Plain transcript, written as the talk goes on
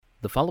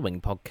The following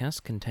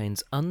podcast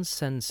contains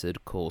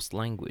uncensored coarse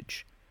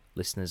language.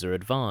 Listeners are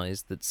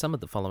advised that some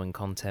of the following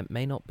content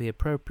may not be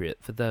appropriate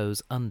for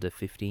those under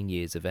 15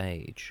 years of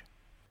age.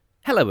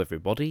 Hello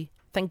everybody,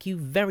 thank you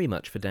very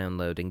much for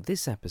downloading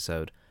this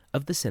episode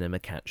of the Cinema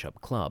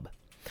Catch-Up Club.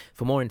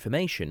 For more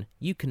information,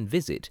 you can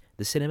visit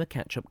the Cinema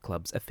Catch-Up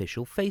Club's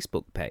official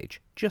Facebook page.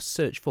 Just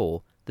search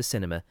for the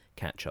Cinema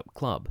Catch-Up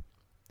Club.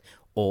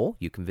 Or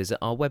you can visit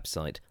our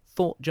website,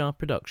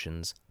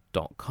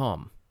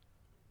 thoughtjarproductions.com.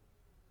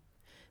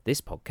 This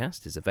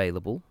podcast is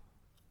available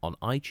on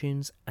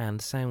iTunes and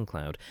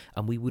SoundCloud,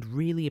 and we would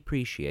really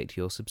appreciate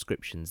your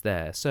subscriptions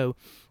there, so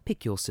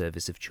pick your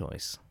service of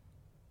choice.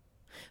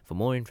 For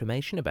more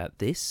information about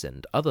this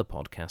and other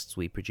podcasts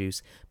we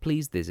produce,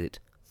 please visit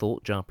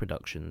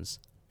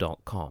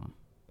thoughtjarproductions.com.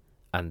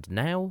 And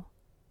now,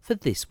 for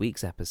this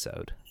week's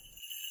episode.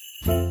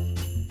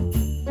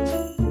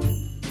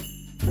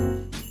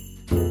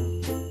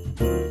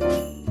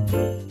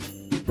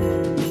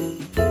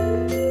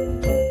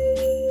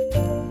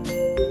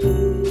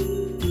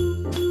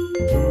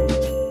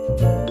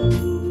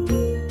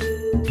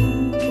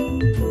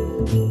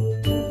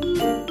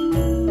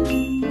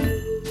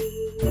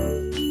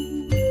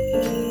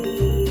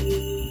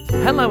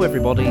 Hello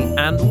everybody,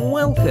 and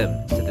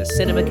welcome to the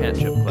Cinema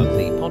Catch-Up Club,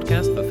 the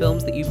podcast for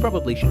films that you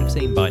probably should have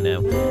seen by now.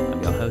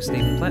 I'm your host,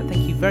 Stephen Platt.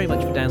 Thank you very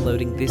much for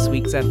downloading this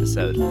week's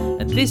episode.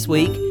 And this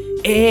week,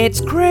 it's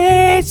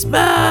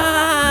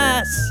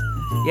Christmas!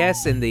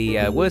 Yes, in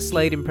the worst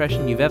Slade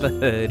impression you've ever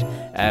heard,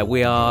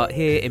 we are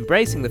here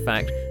embracing the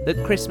fact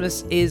that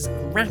Christmas is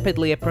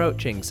rapidly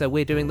approaching, so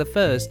we're doing the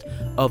first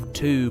of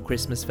two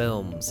Christmas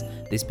films.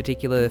 This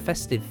particular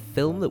festive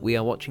film that we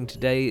are watching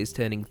today is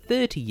turning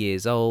 30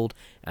 years old,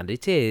 and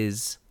it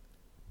is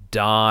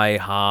Die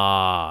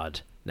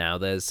Hard. Now,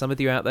 there's some of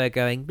you out there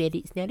going, but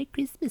it's not a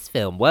Christmas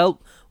film.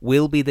 Well,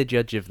 we'll be the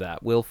judge of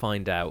that. We'll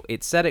find out.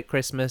 It's set at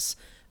Christmas,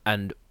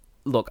 and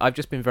look, I've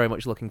just been very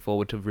much looking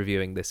forward to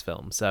reviewing this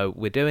film, so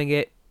we're doing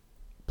it.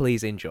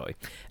 Please enjoy.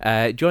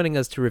 Joining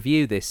us to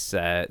review this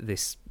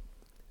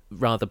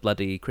rather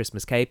bloody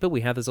Christmas caper,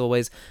 we have, as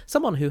always,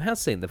 someone who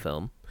has seen the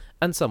film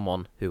and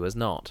someone who has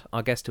not.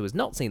 Our guest who has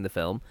not seen the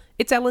film,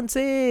 it's Ellin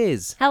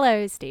Sears.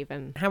 Hello,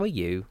 Stephen. How are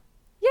you?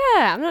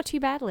 Yeah, I'm not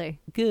too badly.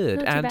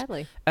 Good. Not too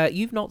badly.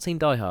 You've not seen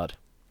Die Hard?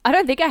 I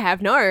don't think I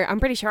have, no. I'm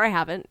pretty sure I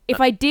haven't. If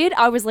I did,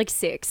 I was like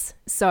 6,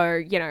 so,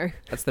 you know.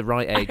 That's the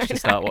right age to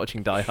start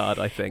watching Die Hard,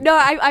 I think. No,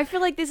 I feel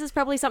like this is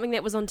probably something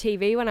that was on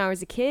TV when I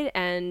was a kid,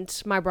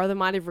 and my brother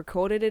might have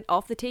recorded it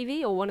off the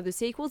TV or one of the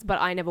sequels, but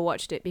I never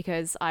watched it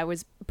because I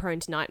was prone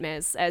to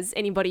nightmares, as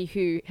anybody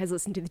who has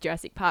listened to the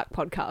Jurassic Park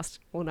podcast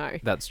will know.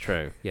 That's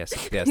true, yes.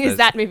 Because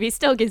that movie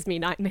still gives me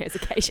nightmares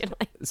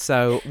occasionally.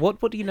 So, what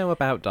do you know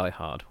about Die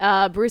Hard?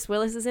 Bruce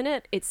Willis is in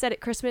it. It's set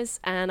at Christmas,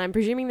 and I'm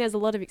presuming there's a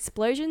lot of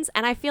explosions,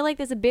 and I feel like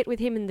there's a bit with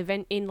him in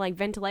the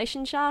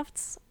ventilation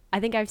shafts. I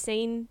think I've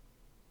seen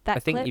that. I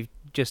think clip. you've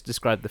just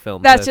described the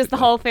film. That's perfectly. just the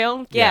whole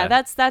film. Yeah,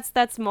 Yeah.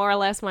 that's more or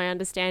less my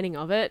understanding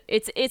of it.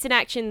 It's an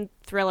action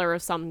thriller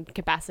of some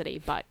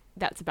capacity, but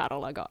that's about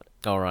all I got.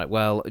 All right.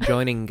 Well,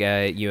 joining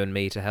you and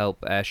me to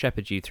help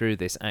shepherd you through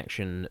this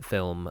action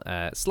film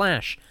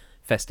slash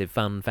festive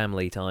fun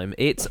family time,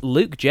 it's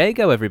Luke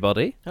Jago,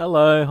 everybody.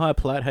 Hello, hi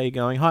Platt, how you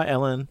going? Hi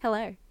Ellin.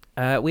 Hello.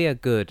 We are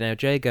good. Now,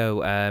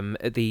 Jago,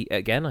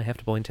 again, I have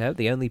to point out,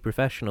 the only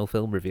professional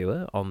film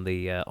reviewer on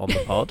the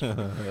pod.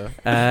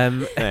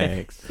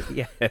 Thanks.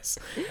 Yes.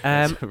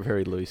 That's a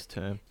very loose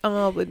term.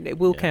 Oh,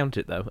 we'll count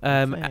it, though.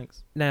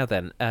 Thanks. Now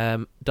then,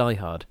 Die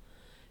Hard.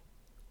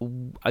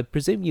 I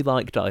presume you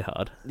like Die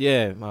Hard.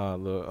 Yeah,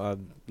 look, I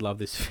love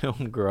this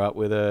film, grew up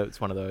with it. It's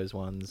one of those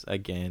ones,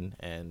 again,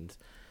 and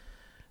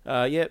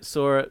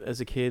saw it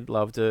as a kid,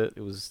 loved it.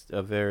 It was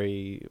a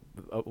very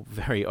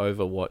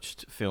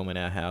overwatched film in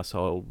our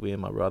household. Me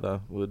and my brother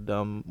would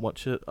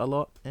watch it a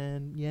lot,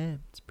 and yeah,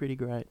 it's pretty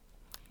great.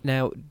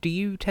 Now, do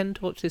you tend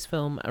to watch this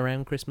film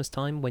around Christmas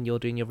time when you're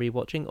doing your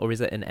rewatching, or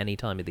is it an any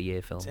time of the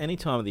year film? It's any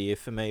time of the year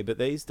for me, but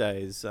these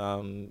days,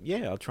 I'll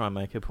try and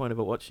make a point of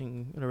it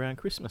watching it around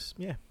Christmas,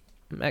 yeah.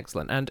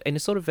 Excellent. And in a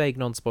sort of vague,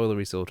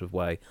 non-spoilery sort of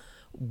way,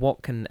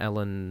 what can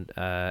Ellin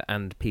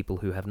and people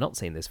who have not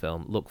seen this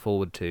film look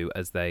forward to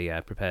as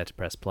they prepare to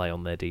press play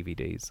on their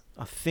DVDs?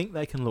 I think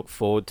they can look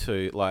forward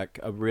to like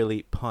a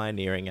really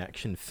pioneering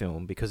action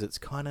film, because it's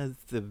kind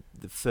of the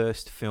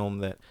first film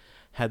that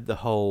had the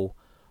whole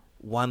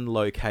one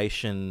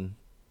location,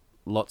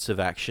 lots of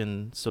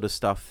action sort of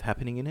stuff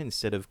happening in it,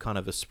 instead of kind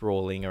of a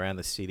sprawling around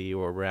the city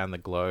or around the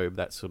globe,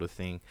 that sort of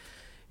thing.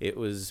 It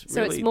was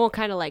So really, it's more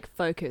kind of like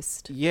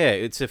focused. yeah,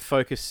 it's a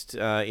focused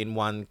in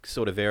one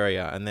sort of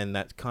area, and then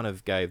that kind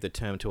of gave the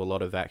term to a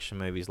lot of action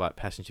movies, like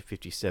Passenger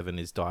 57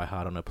 is Die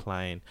Hard on a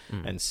plane,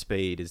 and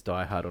Speed is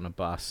Die Hard on a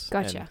bus.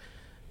 Gotcha. And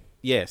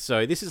yeah,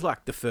 so this is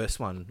like the first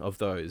one of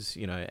those,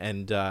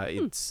 and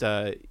it's,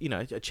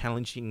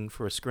 challenging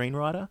for a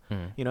screenwriter,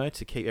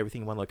 to keep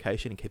everything in one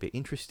location and keep it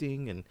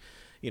interesting, and,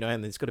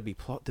 and there's got to be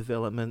plot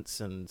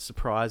developments and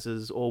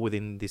surprises all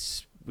within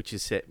this which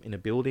is set in a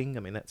building. I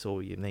mean, that's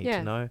all you need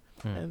to know.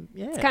 And,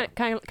 It's kind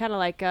of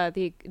like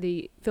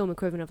the film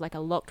equivalent of like a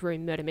locked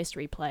room murder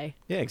mystery play.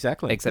 Yeah,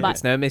 exactly. Except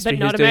it's no mystery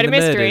but who's not a doing murder the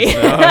mystery.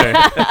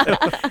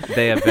 murders. No.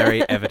 They are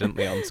very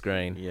evidently on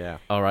screen. Yeah.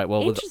 All right,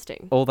 well, with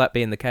Interesting. all that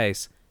being the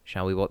case,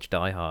 shall we watch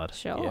Die Hard?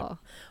 Sure. Yeah.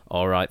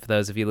 All right, for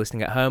those of you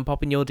listening at home,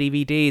 pop in your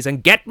DVDs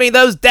and get me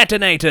those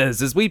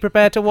detonators as we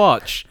prepare to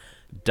watch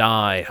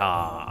Die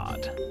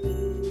Hard.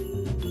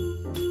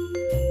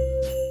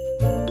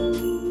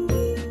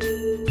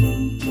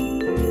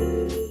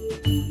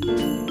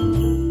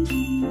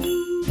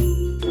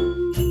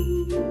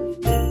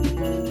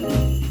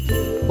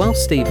 While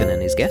Stephen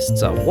and his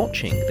guests are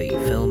watching the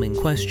film in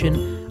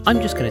question, I'm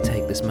just going to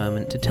take this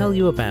moment to tell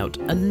you about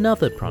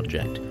another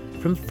project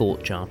from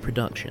Thoughtjar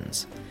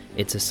Productions.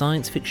 It's a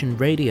science fiction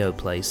radio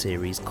play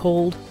series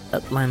called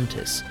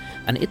Atlantis,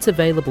 and it's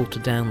available to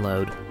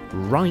download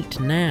right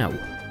now.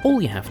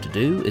 All you have to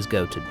do is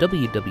go to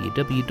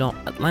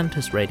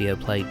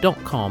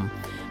www.atlantisradioplay.com,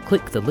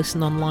 click the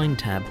Listen Online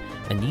tab,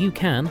 and you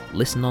can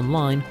listen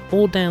online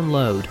or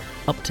download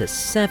up to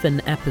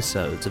 7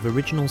 episodes of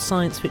original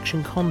science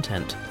fiction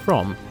content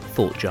from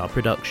Thoughtjar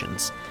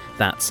Productions.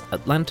 That's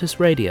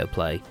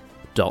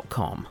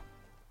atlantisradioplay.com.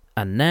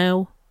 And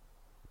now,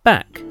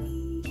 back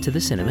to the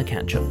Cinema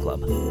Catch-Up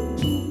Club.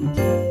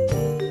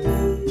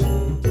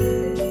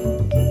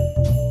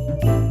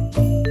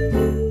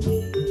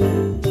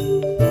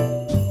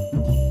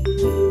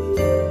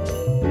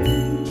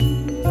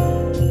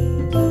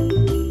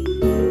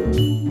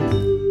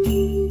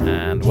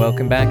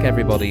 Welcome back,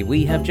 everybody.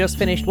 We have just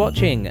finished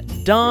watching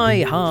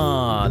Die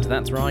Hard.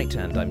 That's right,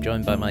 and I'm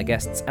joined by my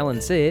guests Ellin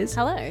Sears.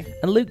 Hello.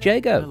 And Luke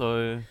Jago.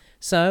 Hello.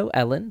 So,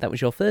 Ellin, that was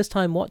your first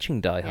time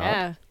watching Die Hard.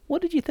 Yeah.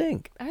 What did you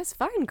think? That was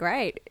fucking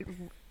great.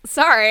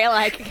 Sorry,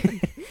 like,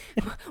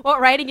 what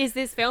rating is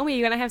this film? Are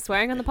you going to have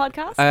swearing on the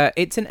podcast?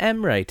 It's an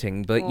M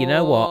rating, but you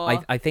know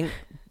what?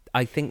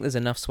 I think there's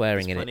enough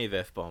swearing in it. Plenty of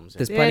F-bombs.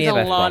 There's plenty of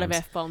a F-bombs. lot of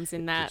F-bombs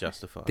in to that.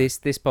 justify. This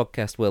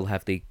podcast will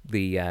have the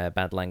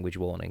bad language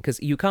warning,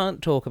 because you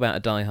can't talk about a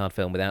Die Hard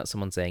film without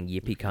someone saying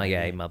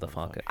yippee-ki-yay,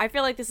 motherfucker. I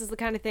feel like this is the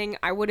kind of thing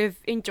I would have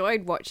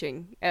enjoyed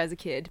watching as a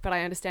kid, but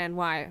I understand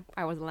why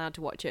I wasn't allowed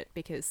to watch it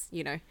because,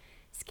 you know,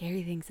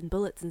 scary things and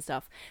bullets and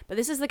stuff. But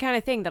this is the kind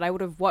of thing that I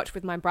would have watched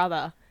with my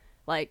brother,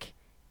 like,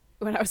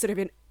 when I was sort of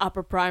in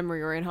upper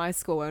primary or in high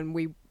school, and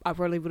I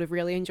probably would have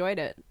really enjoyed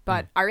it.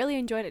 But I really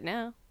enjoyed it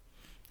now.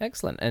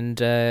 Excellent. And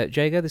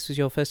Jago, this was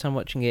your first time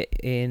watching it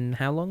in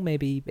how long?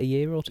 Maybe a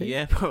year or two?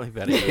 Yeah, probably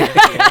about a year.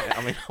 Yeah.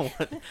 I mean,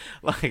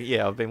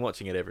 I've been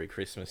watching it every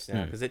Christmas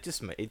now because it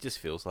just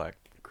feels like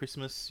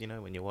Christmas, you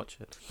know, when you watch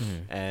it.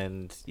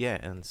 And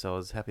so I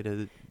was happy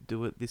to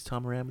do it this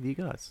time around with you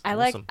guys. I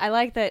Awesome.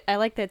 like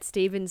that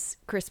Steven's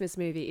Christmas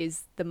movie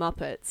is The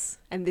Muppets,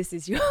 and this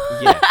is your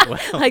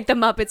like The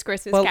Muppets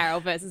Christmas Carol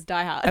versus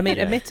Die Hard. I mean,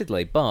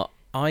 admittedly, but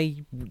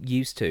I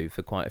used to,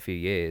 for quite a few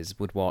years,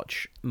 would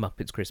watch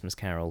Muppets Christmas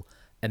Carol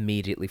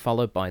immediately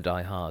followed by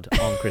Die Hard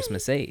on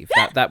Christmas Eve.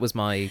 That was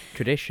my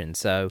tradition.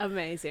 So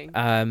amazing.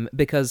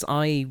 Because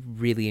I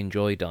really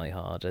enjoy Die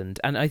Hard, and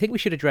I think we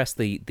should address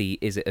the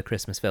is it a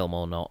Christmas film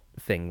or not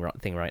thing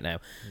right now.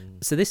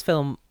 So this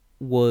film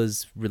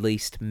was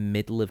released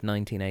middle of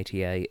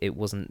 1988. It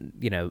wasn't,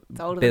 you know,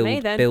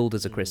 billed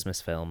as a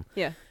Christmas film.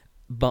 Yeah.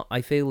 But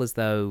I feel as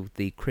though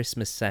the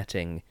Christmas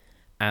setting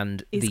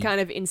and is kind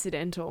of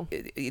incidental.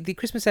 The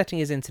Christmas setting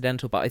is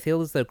incidental, but I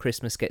feel as though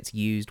Christmas gets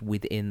used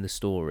within the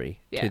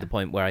story to the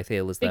point where I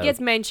feel as though it gets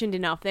mentioned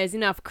enough. There's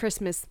enough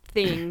Christmas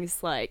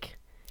things, like.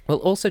 Well,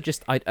 also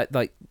just I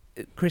like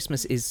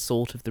Christmas is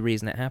sort of the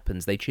reason it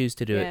happens. They choose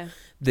to do it.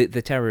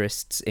 The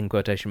terrorists, in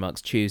quotation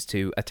marks, choose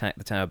to attack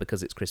the tower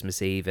because it's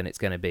Christmas Eve and it's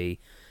going to be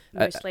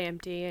mostly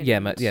empty.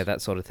 And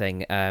that sort of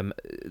thing.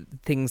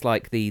 Things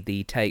like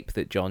the tape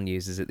that John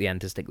uses at the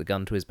end to stick the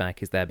gun to his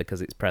back is there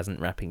because it's present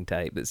wrapping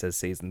tape that says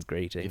Season's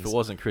Greetings. If it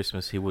wasn't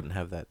Christmas, he wouldn't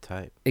have that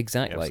tape.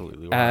 Exactly. You're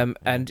absolutely right.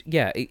 And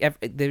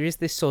there is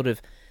this sort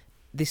of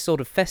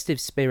festive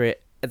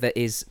spirit that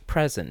is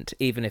present,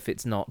 even if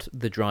it's not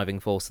the driving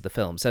force of the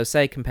film. So,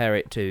 say compare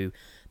it to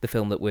the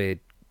film that we're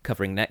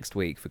covering next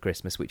week for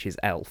Christmas, which is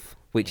Elf,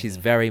 which is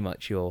very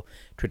much your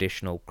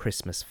traditional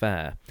Christmas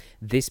fare.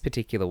 This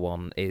particular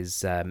one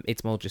is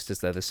it's more just as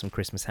though there's some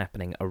Christmas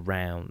happening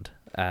around,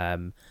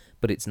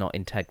 but it's not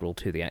integral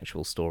to the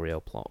actual story or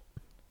plot.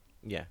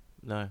 Yeah,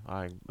 no,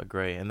 I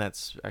agree, and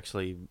that's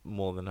actually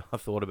more than I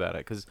thought about it.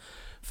 Because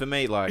for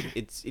me, like,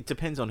 it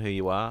depends on who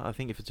you are. I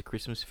think if it's a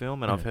Christmas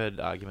film, and I've heard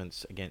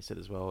arguments against it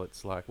as well.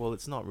 It's like, well,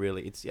 it's not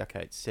really. It's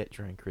okay. It's set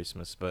during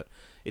Christmas, but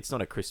it's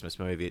not a Christmas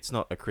movie. It's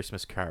not a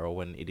Christmas Carol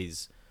when it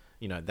is,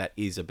 you know, that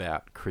is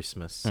about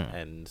Christmas.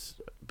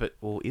 But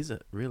is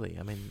it really?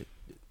 I mean.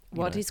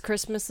 What is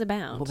Christmas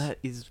about? Well, that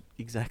is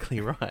exactly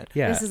right.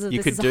 Yeah, this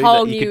is a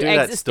whole new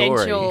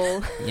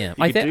existential. Yeah,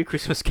 you could do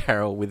Christmas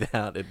Carol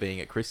without it being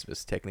at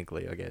Christmas,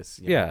 technically, I guess.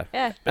 Yeah.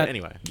 But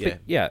anyway,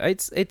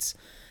 it's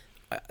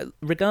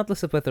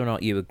regardless of whether or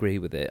not you agree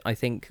with it, I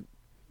think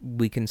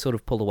we can sort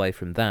of pull away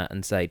from that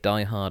and say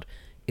Die Hard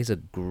is a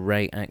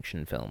great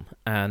action film.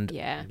 And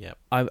Yeah. Yep.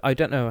 I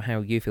don't know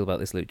how you feel about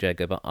this, Luke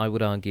Jago, but I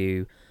would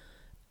argue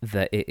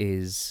that it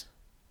is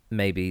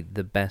maybe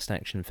the best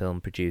action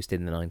film produced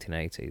in the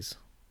 1980s.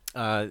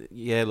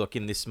 Yeah, look,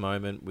 in this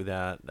moment,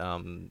 without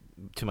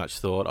too much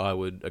thought, I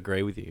would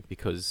agree with you,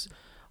 because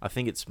I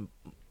think it's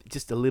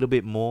just a little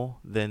bit more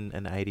than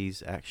an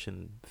 80s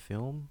action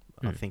film.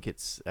 I think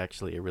it's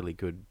actually a really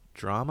good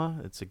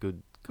drama. It's a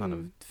good kind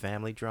of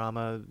family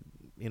drama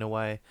in a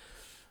way.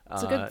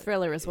 It's a good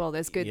thriller as well.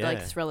 There's good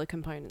thriller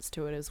components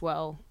to it as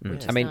well,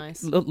 which is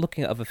nice.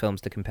 Looking at other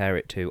films to compare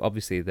it to,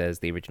 obviously there's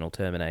the original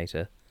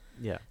Terminator.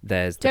 Yeah.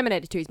 There's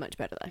Terminator 2 is much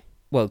better though.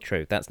 Well,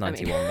 true. That's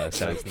 91 though.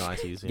 So it's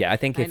 90s. yeah, I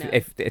think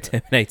if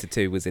Terminator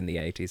 2 was in the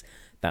 80s,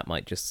 that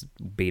might just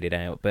beat it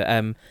out. But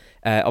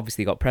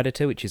obviously you got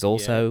Predator, which is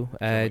also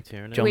John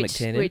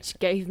McTiernan. Which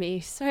gave me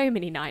so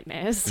many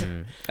nightmares.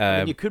 I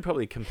mean, you could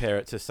probably compare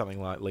it to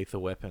something like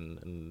Lethal Weapon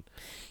and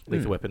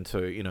Lethal Weapon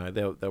 2. You know,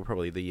 they were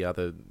probably the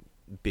other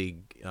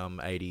big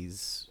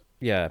 80s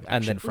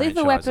and then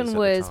Lethal Weapon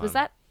was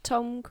that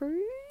Tom Cruise?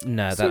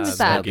 No, Who was that's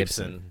that? Mel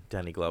Gibson.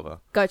 Danny Glover.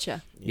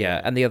 Gotcha.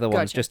 Yeah, and the other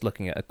ones, Gotcha. just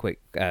looking at a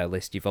quick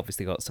list, you've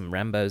obviously got some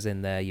Rambos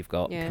in there. You've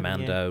got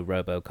Commando,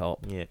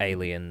 RoboCop,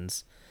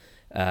 Aliens.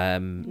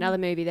 Another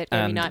movie that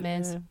gave me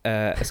nightmares.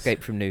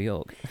 Escape from New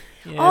York.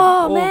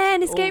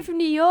 Escape from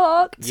New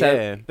York.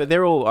 So, but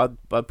they're all, I'd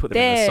put them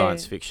in the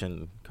science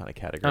fiction kind of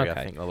category.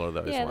 Okay. I think a lot of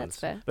those Yeah, ones. that's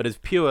fair. But it's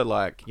pure,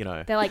 like, you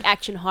know. They're like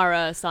action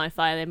horror,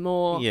 sci-fi. They're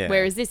more. Yeah.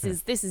 Whereas this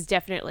is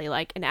definitely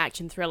like an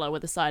action thriller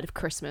with a side of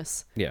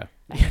Christmas. Yeah.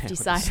 A hefty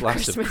side of Slice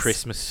Christmas. of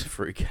Christmas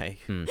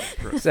fruitcake.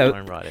 So,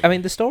 I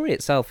mean, the story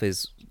itself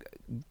is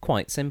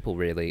quite simple,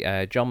 really.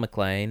 John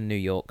McClane, New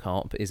York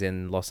cop, is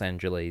in Los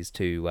Angeles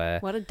to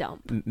what a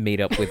dump. meet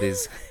up with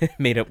his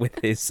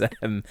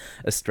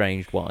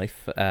estranged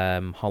wife,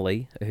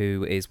 Holly,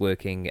 who is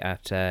working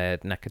at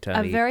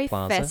Nakatomi A very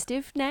Plaza.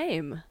 festive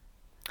name.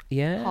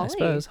 Yeah, Holly. I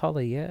suppose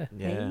Holly. Yeah,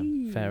 Yeah.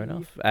 fair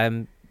enough.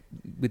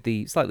 With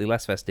the slightly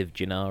less festive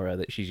Gennaro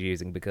that she's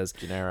using, because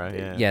Gennaro,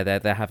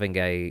 they're having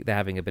a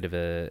bit of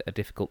a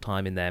difficult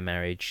time in their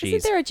marriage.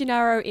 Isn't there a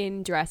Gennaro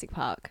in Jurassic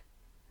Park?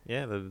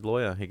 Yeah, the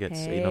lawyer who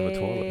gets eaten on the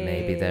toilet.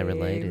 Maybe they're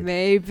related.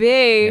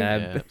 Maybe.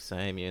 Yeah,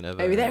 same, you know.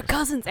 Maybe they're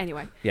cousins.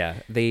 Anyway. Yeah.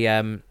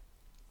 The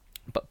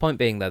but point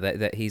being though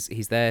that he's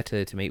there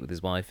to meet with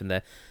his wife,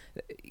 and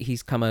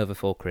he's come over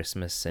for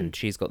Christmas, and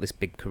she's got this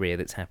big career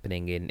that's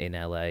happening in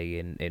LA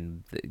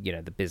in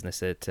the, the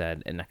business at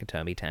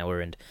Nakatomi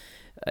Tower, and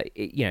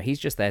he's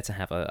just there to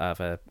have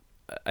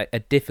a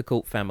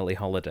difficult family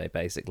holiday,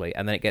 basically,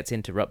 and then it gets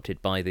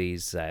interrupted by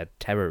these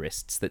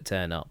terrorists that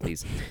turn up,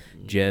 these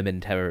German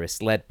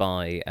terrorists led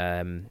by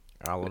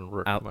Alan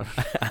Rickman.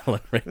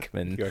 Alan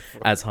Rickman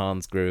as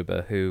Hans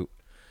Gruber,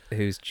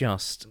 who's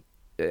just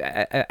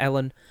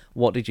Ellen.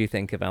 What did you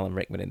think of Alan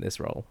Rickman in this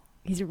role?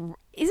 Isn't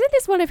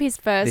this one of his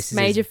first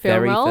major film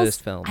very roles?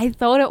 first film. I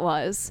thought it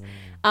was.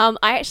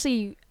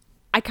 I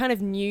kind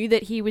of knew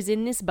that he was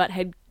in this, but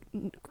had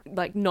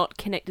like not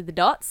connected the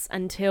dots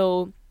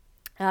until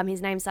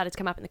his name started to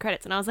come up in the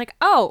credits, and I was like,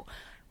 oh,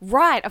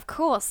 right, of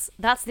course,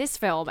 that's this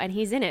film, and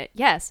he's in it.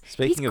 Yes,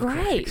 he's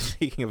great.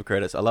 Speaking of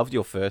credits, I loved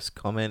your first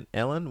comment,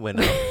 Ellen, when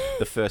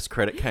the first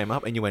credit came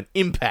up, and you went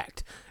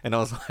impact, and I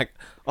was like,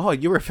 oh,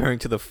 you're referring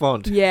to the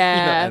font.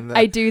 Yeah,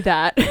 I do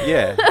that.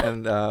 Yeah,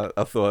 and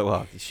I thought,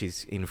 well,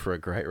 she's in for a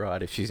great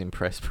ride if she's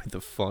impressed with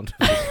the font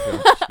of this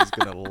film. She's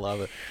gonna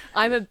love it.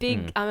 I'm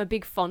a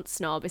big font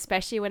snob,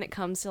 especially when it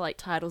comes to like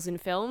titles in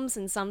films,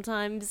 and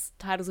sometimes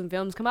titles in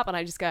films come up and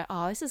I just go,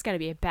 oh, this is going to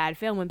be a bad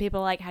film. When people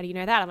are like, how do you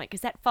know that? I'm like,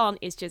 because that font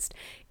is just,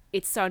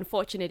 it's so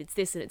unfortunate, it's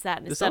this and it's that,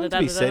 and it's da da da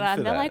da da,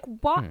 and they're like,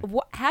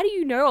 what? How do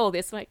you know all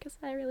this? I'm like, because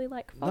I really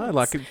like fonts. No,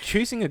 like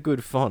choosing a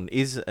good font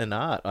is an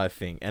art, I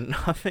think, and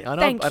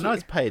I know I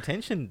pay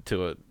attention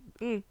to it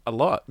a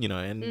lot,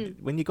 and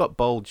when you got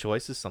bold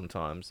choices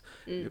sometimes,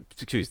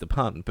 to choose the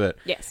pun, but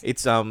yes,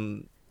 it's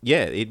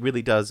it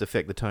really does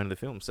affect the tone of the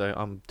film. So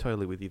I'm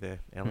totally with you there,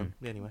 Ellen.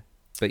 Anyway.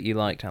 But you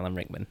liked Alan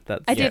Rickman.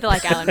 I did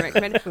like Alan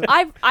Rickman.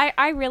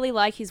 I really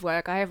like his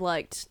work. I have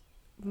liked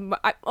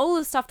all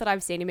the stuff that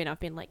I've seen him in. I've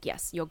been like,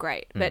 yes, you're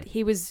great. But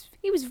he was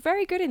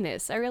very good in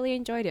this. I really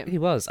enjoyed him. He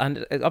was,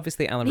 and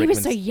obviously Alan He Rickman.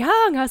 was so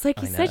young. I was like,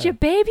 he's such a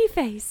baby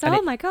face.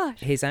 Oh my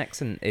gosh. His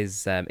accent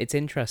is it's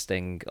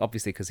interesting,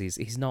 obviously, because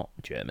he's not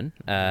German.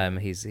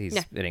 He's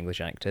an English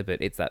actor, but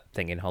it's that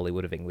thing in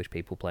Hollywood of English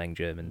people playing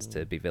Germans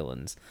to be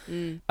villains.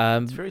 It's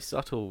a very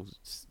subtle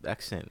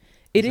accent.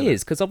 It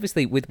is, because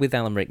obviously with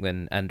Alan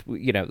Rickman, and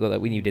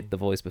when you did the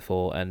voice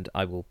before, and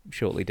I will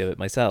shortly do it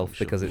myself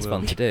because it's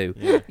fun to do.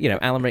 Yeah.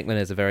 Alan Rickman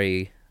has a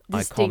very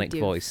iconic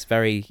voice.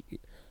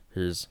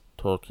 He's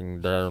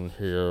talking down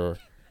here,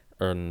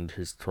 and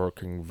he's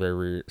talking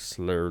very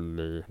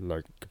slowly,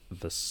 like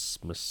this,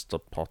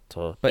 Mr.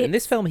 Potter. But in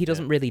this film, he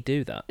doesn't really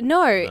do that.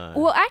 No.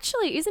 Well,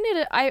 actually, isn't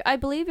it? I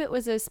believe it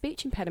was a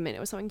speech impediment.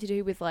 It was something to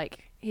do with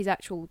like his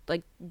actual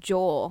like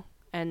jaw.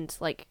 and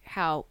like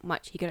how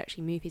much he could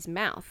actually move his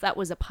mouth. That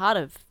was a part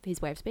of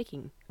his way of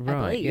speaking, I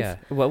Right, believe. yeah.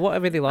 Well, what I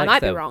really might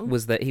liked be though wrong.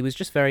 was that he was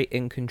just very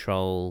in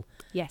control,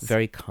 Yes.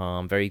 very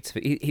calm,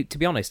 to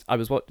be honest, I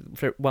was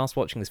whilst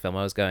watching this film,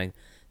 I was going,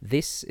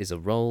 this is a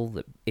role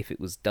that, if it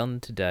was done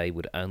today,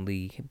 would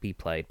only be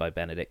played by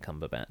Benedict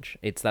Cumberbatch.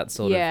 It's that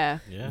sort Yeah.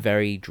 of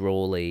very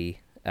drawly,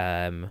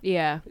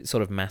 Yeah.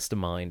 sort of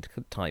mastermind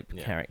type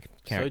Yeah. character.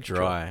 So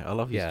dry. I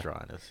love his Yeah.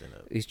 dryness in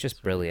it. He's just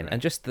It's really brilliant, great.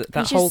 and just that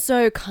He's whole just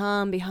so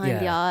calm behind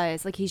the Yeah.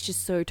 eyes. Like, he's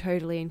just so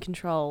totally in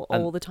control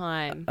And- all the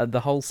time. the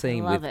whole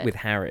scene love it. with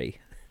Harry.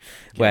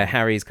 Where Yeah.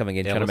 Harry's coming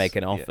in Yeah, trying to let's- make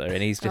an yeah. offer,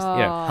 and he's just, Oh.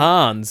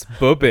 Hans,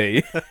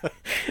 bubby.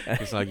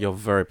 He's like, you're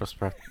very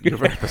perceptive. You're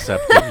very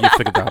perceptive. You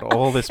figured out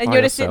all this And by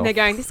you're just sitting yourself.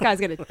 there going, this guy's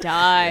going to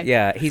die.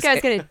 Yeah, This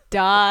guy's going to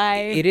die.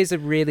 It is a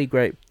really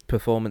great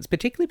performance,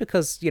 particularly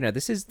because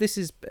this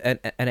is an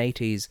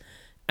 80s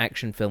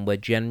action film where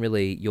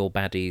generally your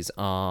baddies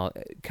are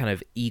kind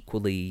of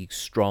equally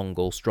strong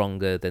or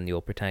stronger than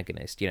your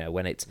protagonist.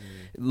 When it's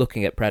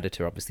looking at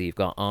Predator, obviously you've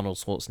got Arnold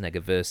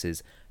Schwarzenegger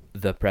versus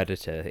the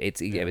Predator.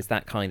 It's it's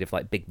that kind of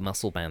like big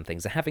muscle band thing.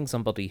 So having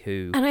somebody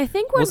who And I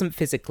think wasn't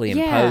physically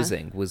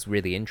imposing was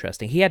really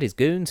interesting. He had his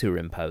goons who were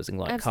imposing,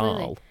 like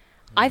Absolutely. Carl.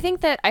 I think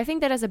that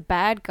as a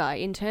bad guy,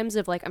 in terms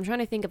of like, I'm trying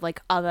to think of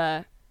like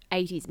other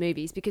 80s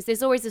movies, because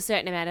there's always a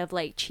certain amount of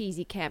like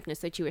cheesy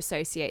campness that you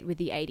associate with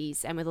the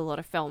 80s and with a lot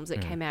of films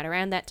that came out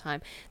around that time.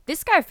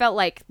 This guy felt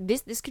like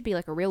this could be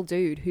like a real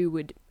dude who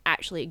would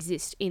actually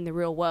exist in the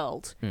real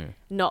world,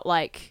 not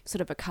like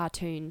sort of a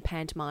cartoon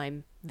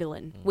pantomime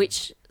villain,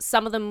 which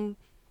some of them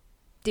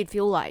did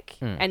feel like.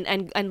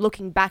 And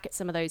looking back at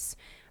some of those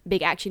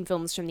big action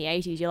films from the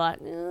 80s, you're like,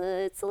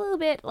 it's a little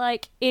bit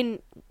like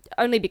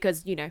only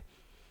because,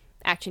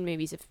 action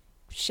movies have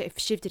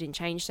shifted and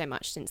changed so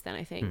much since then,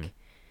 I think.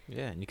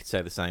 Yeah, and you could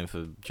say the same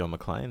for John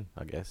McClane,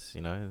 I guess.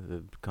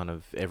 The kind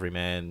of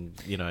everyman,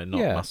 not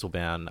Yeah.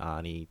 muscle-bound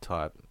Arnie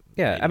type.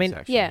 Yeah, I 80s mean,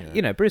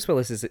 action, Bruce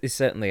Willis is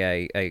certainly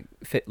a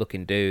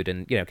fit-looking dude,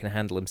 and can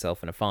handle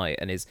himself in a fight,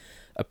 and is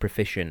a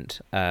proficient,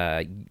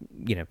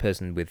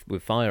 person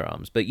with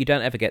firearms. But you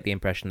don't ever get the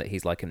impression that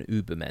he's like an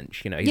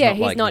ubermensch.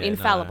 He's not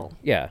infallible.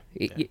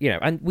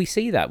 And we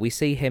see that. We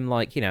see him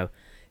like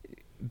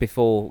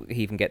before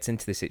he even gets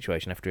into this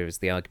situation, after it was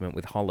the argument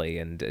with Holly,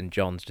 and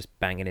John's just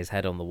banging his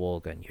head on the wall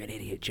going, "You're an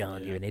idiot,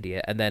 John, you're an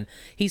idiot." And then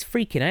he's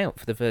freaking out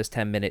for the first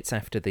 10 minutes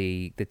after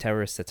the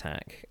terrorist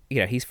attack.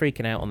 He's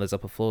freaking out on those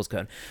upper floors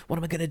going, "What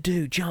am I going to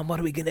do, John? What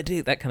are we going to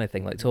do?" That kind of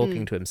thing, like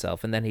talking to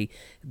himself. And then he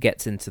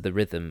gets into the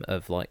rhythm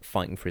of like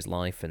fighting for his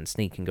life and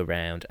sneaking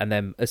around. And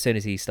then as soon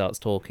as he starts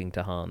talking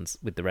to Hans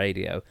with the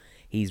radio,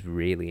 he's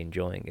really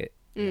enjoying it.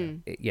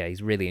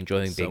 He's really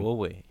enjoying So being... are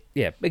we.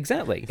 Yeah,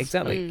 exactly. It's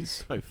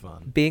so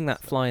fun. Being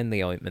that fly in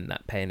the ointment,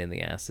 that pain in the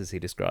ass, as he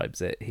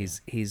describes it,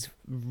 he's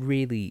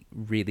really,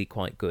 really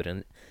quite good,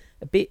 and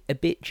a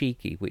bit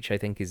cheeky, which I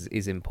think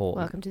is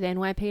important. Welcome to the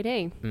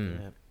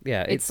NYPD.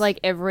 Yeah, It's like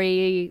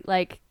every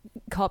like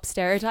cop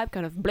stereotype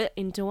kind of blit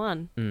into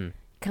one.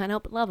 Can't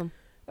help but love them.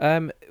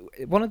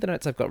 One of the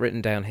notes I've got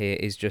written down here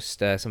is just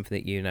something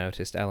that you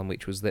noticed, Ellen,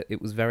 which was that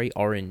it was very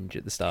orange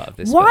at the start of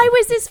this Why film.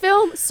 was this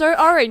film so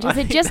orange? Has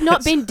it just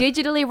not been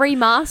digitally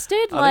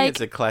remastered? I think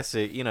it's a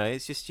classic,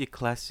 it's just your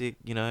classic,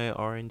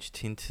 orange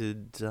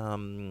tinted,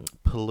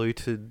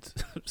 polluted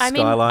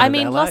skyline I of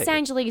mean, LA. Los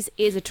Angeles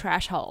is a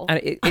trash hole.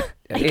 And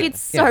It's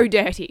so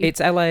dirty. It's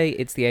LA,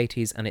 it's the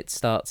 80s, and it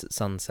starts at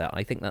sunset.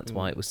 I think that's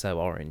why it was so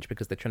orange,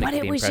 because they're trying to But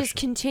get the it was impression. just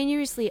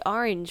continuously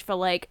orange for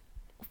like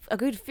a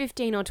good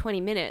 15 or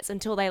 20 minutes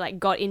until they like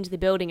got into the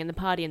building and the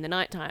party in the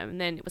nighttime, and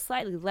then it was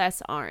slightly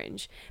less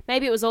orange.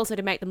 Maybe it was also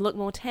to make them look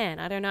more tan.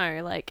 I don't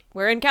know. Like,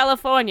 we're in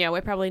California.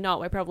 We're probably not.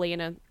 We're probably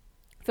in a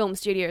film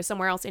studio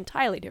somewhere else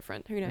entirely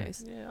different. Who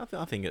knows? Yeah,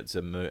 I think it's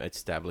a mood,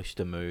 established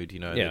a mood,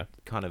 Yeah.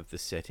 kind of the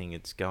setting.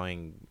 It's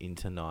going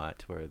into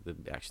night where the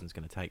action's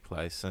going to take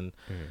place, and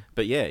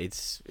but yeah,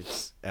 it's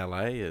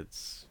LA.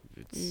 It's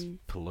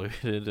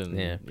polluted and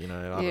I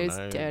don't It's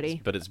know,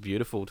 dirty. but it's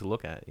beautiful to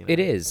look at. It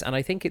is, and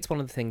I think it's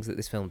one of the things that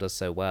this film does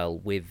so well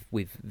with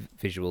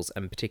visuals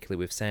and particularly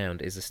with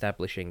sound, is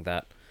establishing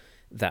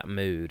that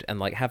mood, and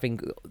like having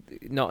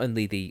not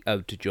only the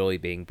ode to joy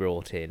being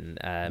brought in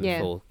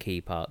for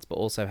key parts, but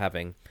also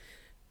having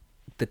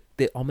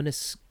the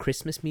ominous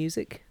Christmas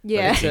music.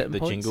 Yeah. at certain The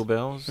points. jingle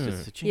bells,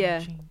 just the ching, Yeah.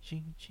 ching,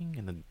 ching, ching,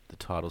 and the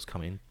titles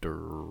come in.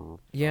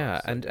 Yeah,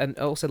 and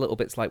also little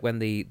bits like when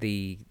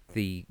the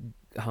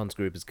Hans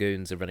Gruber's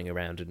goons are running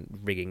around and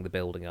rigging the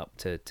building up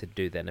to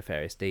do their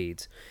nefarious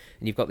deeds,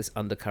 and you've got this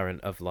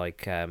undercurrent of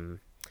like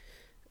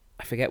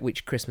I forget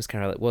which Christmas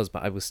carol it was,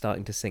 but I was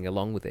starting to sing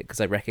along with it because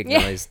I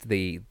recognised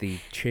the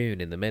tune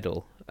in the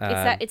middle.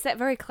 It's that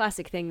very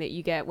classic thing that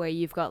you get where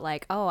you've got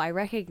like, oh, I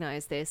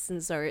recognise this,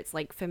 and so it's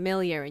like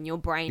familiar, and your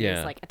brain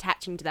is like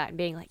attaching to that and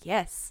being like,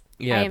 yes,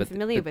 Yeah, I am but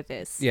familiar with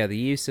this. Yeah, the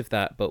use of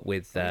that, but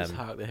with Just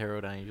Hark the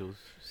Herald Angels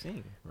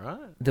sing, right?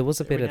 there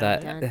was a bit of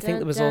that. I think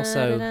there was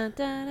also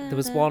there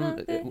was one,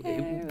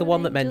 the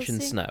one that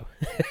mentioned snow,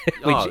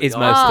 which is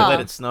most of Let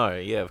them. It Snow.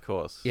 Yeah, of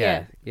course.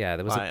 Yeah,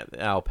 there was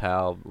Our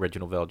pal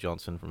Reginald Val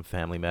Johnson from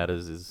Family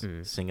Matters is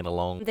singing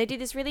along. They did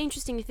this really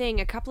interesting thing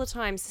a couple of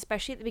times,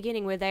 especially at the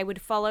beginning, where they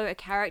would follow a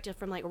character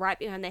from like right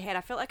behind their head.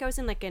 I felt like I was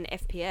in like an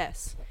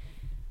FPS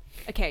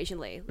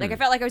occasionally. Like I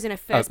felt like I was in a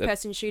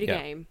first-person shooter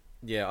game.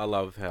 Yeah, I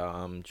love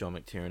how John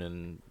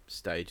McTiernan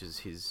stages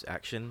his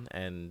action,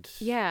 and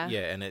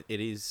and it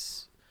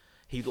is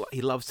he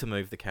loves to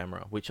move the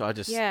camera, which I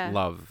just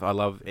love. I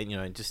love,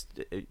 and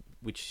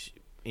which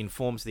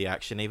informs the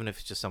action, even if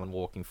it's just someone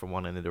walking from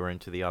one end of the room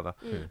to the other.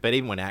 But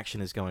even when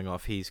action is going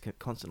off, he's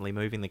constantly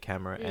moving the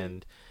camera,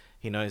 and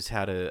he knows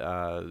how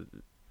to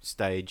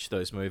stage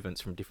those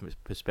movements from different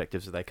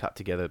perspectives that they cut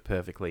together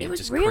perfectly and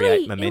just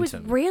create momentum.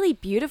 It was really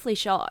beautifully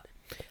shot.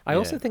 I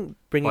also think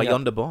bringing by up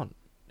Yonda Bond,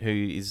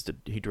 who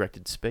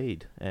directed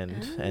Speed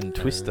and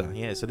Twister.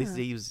 Yeah, so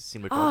he was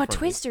cinematographer. Oh,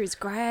 Twister is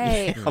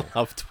great. Yeah, I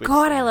love Twister.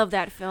 God, I love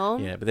that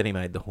film. Yeah, but then he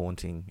made The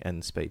Haunting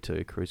and Speed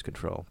 2, Cruise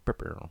Control.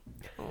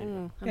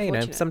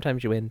 Yeah,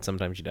 sometimes you win,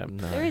 sometimes you don't.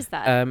 No. There is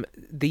that.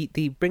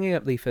 The bringing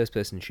up the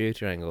first-person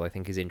shooter angle, I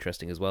think, is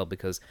interesting as well,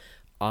 because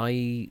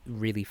I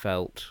really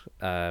felt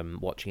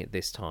watching it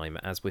this time,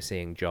 as we're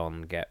seeing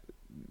John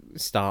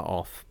start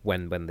off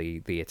when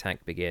the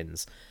attack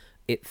begins,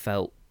 it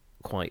felt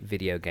quite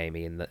video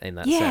gamey in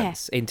that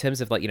sense, in terms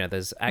of like,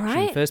 there's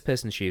action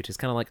first-person shooters,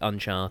 kind of like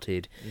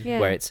Uncharted,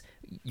 where it's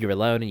you're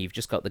alone and you've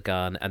just got the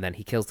gun, and then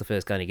he kills the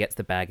first guy and he gets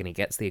the bag and he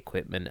gets the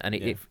equipment, and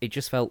it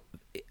just felt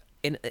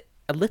in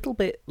a little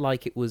bit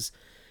like it was.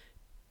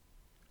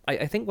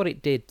 I think what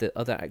it did that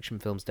other action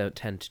films don't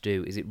tend to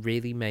do is it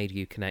really made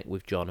you connect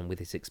with John and with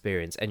his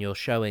experience, and you're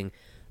showing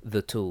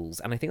the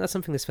tools. And I think that's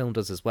something this film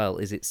does as well,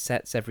 is it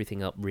sets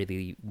everything up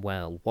really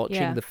well.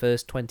 Watching the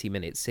first 20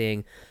 minutes,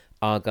 seeing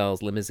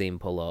Argyle's limousine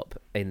pull up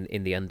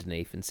in the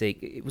underneath, and see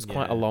it was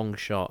quite a long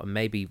shot and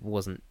maybe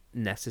wasn't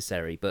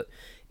necessary, but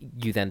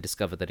you then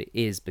discover that it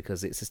is,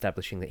 because it's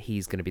establishing that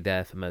he's going to be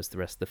there for most of the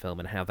rest of the film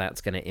and how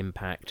that's going to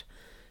impact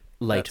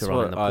later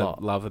on in the plot.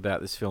 What I love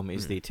about this film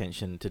is the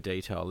attention to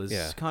detail.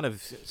 It's kind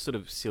of sort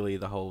of silly,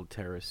 the whole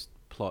terrorist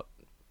plot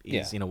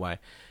is in a way.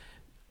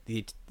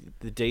 The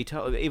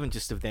detail, even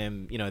just of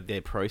them,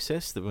 their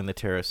process, that when the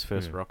terrorists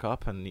first rock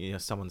up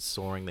and someone's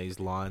sawing these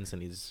lines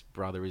and his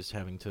brother is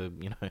having to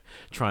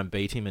try and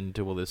beat him and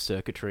do all the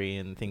circuitry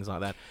and things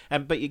like that,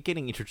 but you're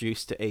getting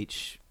introduced to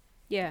each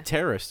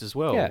terrorist as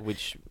well,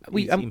 which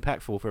is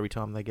impactful for every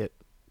time they get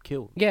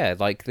killed. They're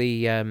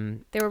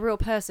a real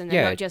person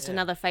and not just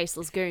another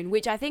faceless goon,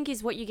 which I think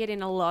is what you get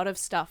in a lot of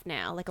stuff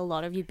now, like a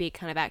lot of your big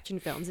kind of action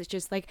films. It's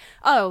just like,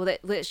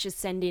 let's just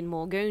send in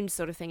more goons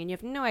sort of thing, and you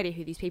have no idea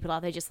who these people are.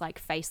 They're just like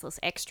faceless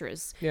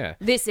extras.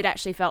 This, it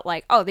actually felt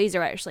like, these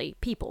are actually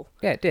people.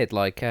 It did,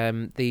 like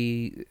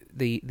the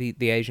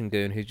Asian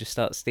goon who just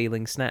starts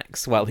stealing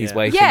snacks while he's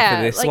waiting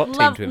for this SWAT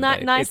team to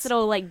invade. Nice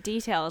little like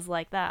details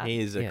like that. He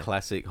is a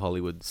classic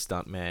Hollywood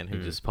stunt man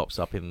who just pops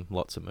up in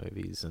lots of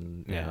movies,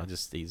 and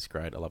he's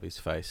great. I love his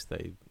face.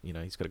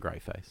 He's got a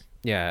great face.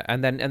 Yeah,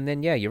 and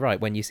then you're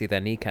right. When you see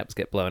their kneecaps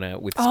get blown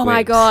out with squibs. Oh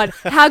my god,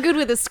 how good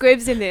were the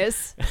squibs in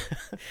this?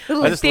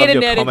 I just love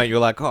your comment. You're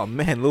like, oh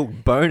man, little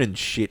bone and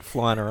shit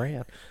flying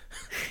around.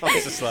 I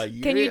was just like,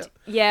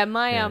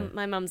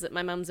 my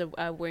mum's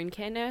a wound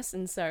care nurse,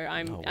 and so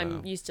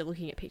I'm used to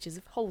looking at pictures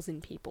of holes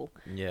in people.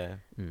 Yeah,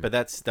 but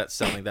that's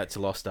something that's a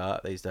lost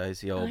art these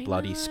days. The old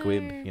bloody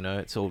squib.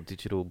 It's all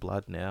digital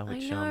blood now.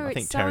 Which I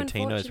think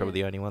Tarantino is probably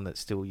the only one that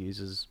still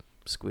uses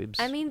squibs.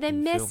 I mean, they're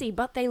messy,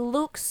 but they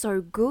look so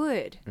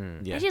good.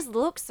 They just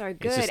look so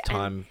good. It's just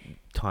time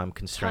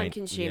constraint,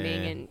 time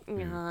consuming,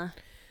 and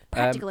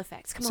practical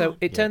effects. Come on. So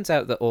it turns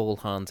out that all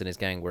Hans and his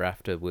gang were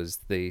after was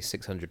the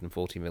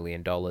 $640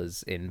 million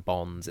in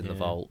bonds in the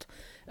vault.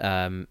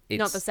 Not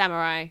the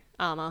samurai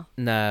armor.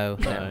 No,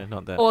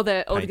 not that. Or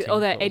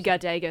the Edgar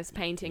Degas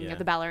painting of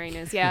the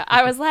ballerinas. Yeah,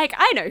 I was like,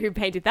 I know who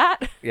painted that.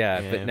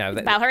 But no,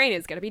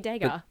 ballerina's gonna be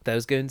Degas. But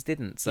those goons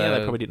didn't. So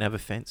they probably didn't have a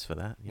fence for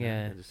that.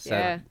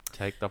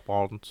 Take the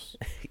bonds.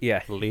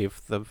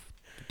 Leave the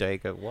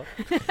Degas. What?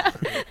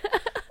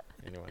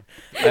 Anyway.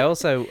 I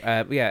also,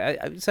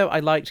 so I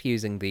liked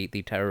using the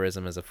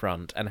terrorism as a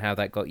front and how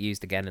that got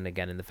used again and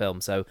again in the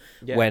film. So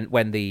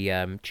when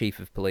the chief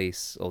of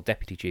police or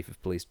deputy chief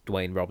of police,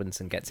 Dwayne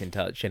Robinson, gets in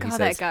touch and he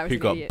says, who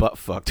got butt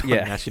fucked on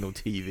national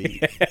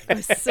TV. It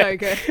was so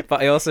good.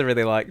 But I also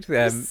really liked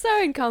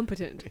so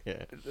incompetent.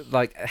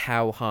 Like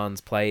how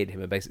Hans played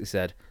him and basically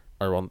said,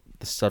 I want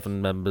the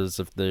 7 members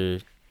of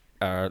the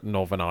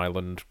Northern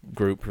Ireland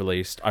group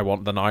released. I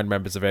want the 9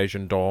 members of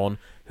Asian Dawn.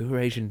 Who are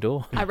Asian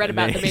Dawn? I read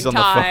about them in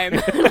time.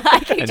 And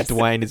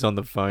Dwayne is on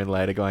the phone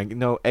later going,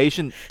 no,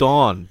 Asian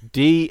Dawn.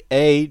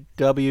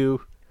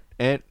 DAWN.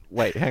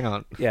 Wait, hang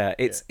on. Yeah,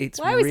 it's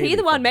Why was he really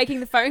the one fun. making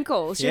the phone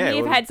calls? Shouldn't Yeah, he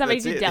have well, had somebody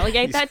that's to it.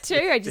 delegate that to?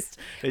 They're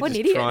What an just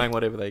idiot. trying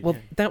whatever they Well,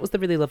 can. that was the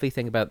really lovely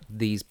thing about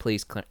these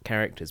police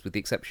characters, with the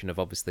exception of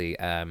obviously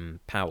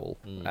Powell,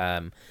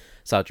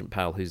 Sergeant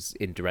Powell, who's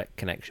in direct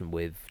connection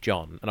with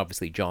John, and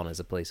obviously John as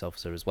a police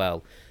officer as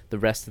well. The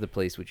rest of the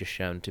police were just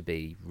shown to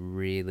be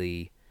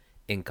really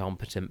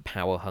incompetent,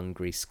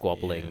 power-hungry,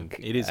 squabbling.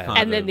 Yeah, it is kind of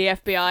And then the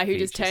FBI who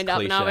just features turned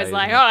up, and I was cliche,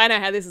 like, isn't it? I know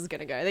how this is going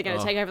to go. They're going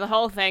to take over the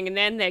whole thing, and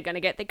then they're going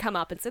to get their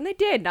comeuppance. And they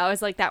did. And I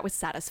was like, that was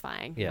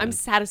satisfying. Yeah. I'm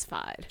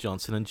satisfied.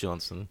 Johnson and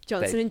Johnson.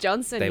 Johnson &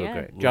 Johnson, They yeah. were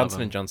great. Love Johnson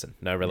them. and Johnson,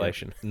 no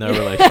relation. No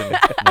relation.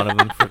 One of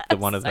them,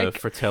 one of So the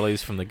good.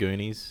 Fratellis from the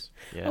Goonies.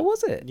 Yeah. Oh,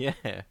 was it? Yeah.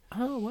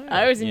 Oh, wow.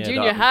 I was in Yeah,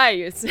 junior that- high.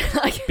 It's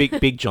like,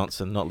 Big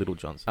Johnson, not Little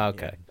Johnson.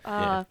 Okay.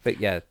 Yeah.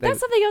 But yeah, they, that's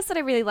something else that I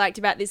really liked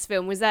about this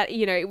film was that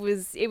it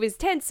was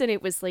tense and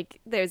it was like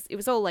it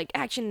was all like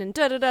action and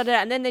da da da da,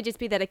 and then there'd just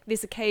be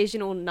this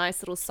occasional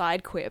nice little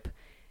side quip.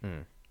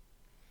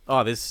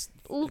 Oh, there's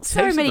So heaps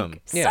of many, them.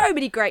 Yeah. so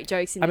many great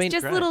jokes in I this. mean-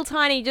 Just Great. little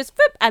tiny, just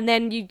flip, and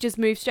then you just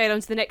move straight on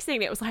to the next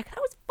thing. It was like that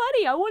was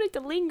funny. I wanted to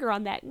linger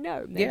on that.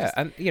 No, and then yeah, just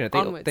and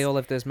onwards. they all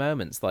have those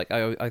moments. Like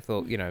I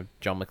thought,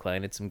 John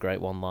McClane had some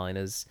great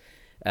one-liners.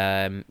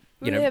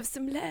 we have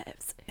some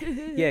laughs.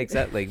 Yeah,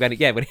 exactly. When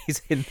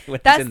he's in,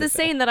 when That's he's in the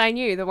scene that I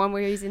knew, the one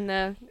where he's in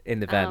the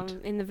vent.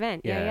 in the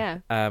vent. Yeah,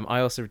 yeah.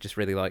 I also just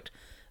really liked.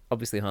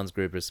 Obviously, Hans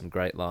Gruber has some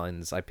great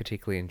lines. I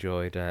particularly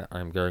enjoyed.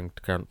 I'm going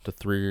to count to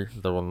 3.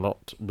 There will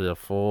not be a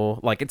 4.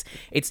 Like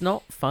it's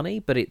not funny,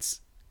 but it's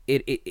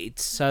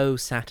so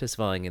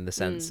satisfying in the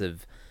sense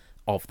of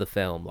the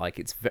film. Like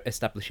it's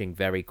establishing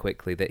very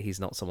quickly that he's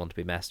not someone to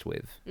be messed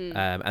with,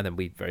 and then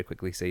we very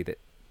quickly see that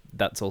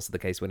that's also the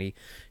case when he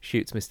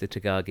shoots Mr.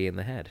 Tagagi in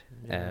the head,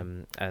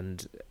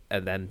 and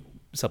then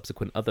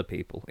subsequent other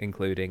people,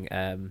 including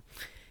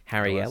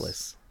Harry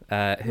Ellis,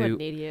 What who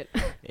an idiot.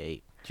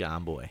 Hey,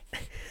 John Boy.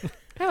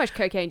 How much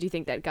cocaine do you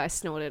think that guy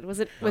snorted? Was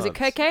it it's-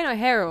 cocaine or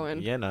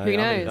heroin? Yeah, no. Who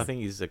knows? I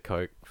think he's a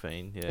coke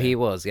fiend. Yeah. he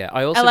was. Yeah,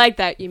 I I like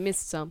that. You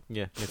missed some.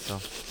 Yeah, it's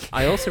on.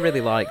 I also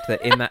really liked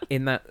that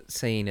in that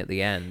scene at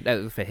the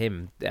end for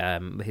him,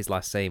 his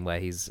last scene where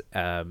he's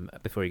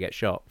before he gets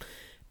shot,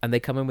 and they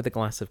come in with a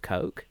glass of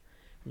Coke.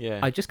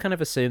 Yeah. I just kind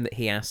of assumed that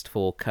he asked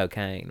for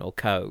cocaine or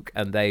Coke,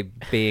 and they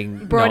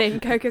being Brought not- in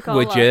Coca-Cola.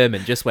 were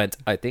German, just went,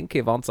 I think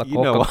he wants a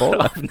You know what?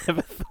 Coca-Cola. I've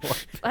never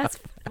thought. That's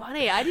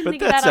funny. I didn't But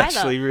think of that's that either.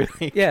 actually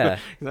really. Yeah.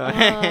 Good. Like,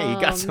 hey,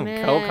 you got Oh, some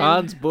man. Coke,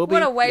 Hans, booby?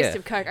 What a waste Yeah.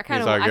 of Coke. I He's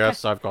kind of like,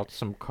 yes, I've got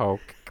some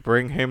Coke.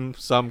 Bring him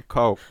some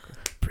Coke.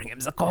 Bring him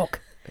the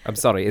Coke. I'm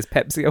sorry, is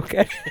Pepsi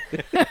okay?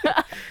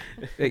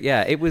 But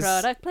yeah, it was.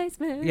 product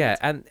placement. Yeah,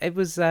 and it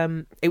was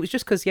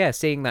just because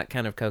seeing that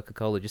kind of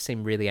Coca-Cola just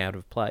seemed really out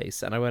of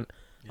place, and I went,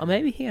 oh,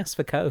 maybe he asked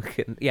for Coke,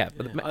 and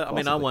but I mean, I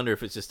possibly. wonder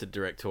if it's just a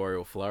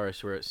directorial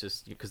flourish where it's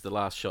just because the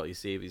last shot you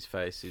see of his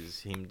face is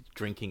him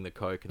drinking the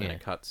Coke and then Yeah.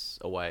 it cuts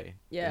away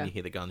Yeah. and you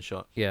hear the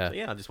gunshot. Yeah.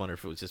 So, I just wonder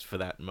if it was just for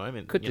that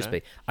moment. Could you just know?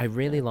 be. I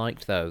really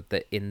liked though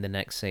that in the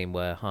next scene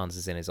where Hans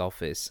is in his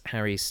office,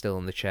 Harry's still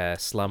in the chair,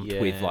 slumped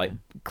with Yeah. like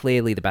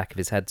clearly the back of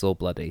his head's all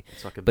bloody.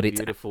 It's like a but it's-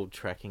 beautiful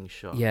tracking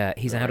shot. Yeah,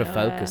 he's out of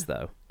focus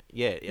though.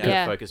 Yeah,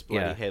 Yeah. focus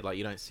bloody Yeah. head. Like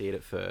you don't see it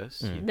at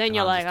first. Then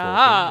you're like, Hans is talking,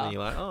 ah, and then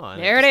you're like, oh,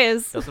 and there it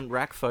just is. Doesn't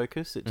rack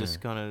focus. It just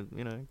kind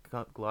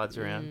of glides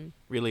around.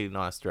 Really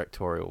nice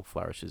directorial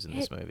flourishes in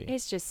this movie.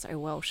 It's just so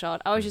well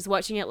shot. I was just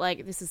watching it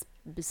like, this is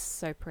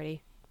so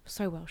pretty.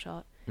 So well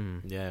shot.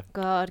 Yeah.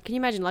 God, can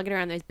you imagine lugging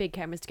around those big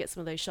cameras to get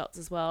some of those shots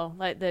as well?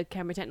 Like the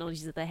camera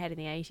technologies that they had in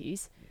the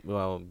 80s.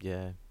 Well,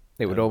 yeah.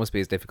 It would almost be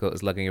as difficult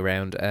as lugging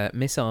around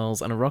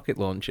missiles and a rocket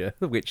launcher,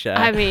 which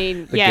I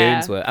mean, the yeah.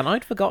 goons were, and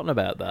I'd forgotten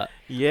about that.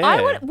 Yeah.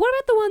 What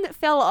about the one that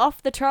fell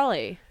off the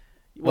trolley?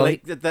 Well,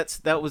 that's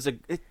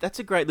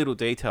a great little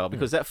detail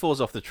because that falls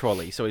off the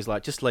trolley. So he's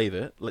like, just leave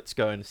it. Let's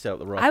go and set up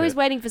the rocket. I was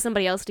waiting for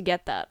somebody else to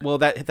get that. Well,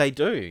 they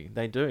do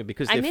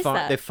because I missed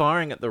that. they're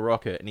firing at the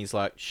rocket, and he's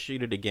like,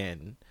 shoot it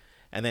again.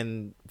 And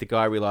then the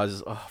guy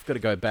realizes, oh, I've got to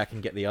go back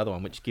and get the other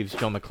one, which gives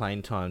John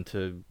McClane time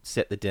to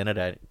set the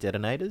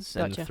detonators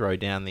and Gotcha. throw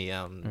down the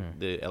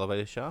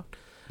elevator shaft.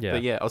 Yeah.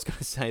 But yeah, I was going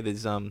to say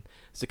there's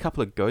a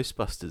couple of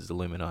Ghostbusters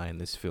alumni in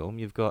this film.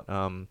 You've got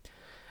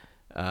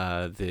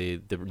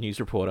the news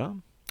reporter.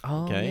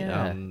 Oh, Okay,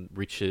 yeah.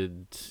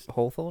 Richard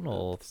Hawthorne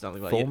or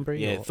something like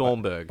Thornbury? Yeah, or-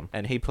 Thornburg,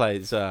 and he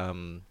plays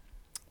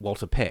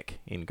Walter Peck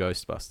in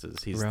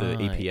Ghostbusters. He's Right.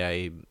 the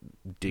EPA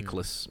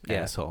dickless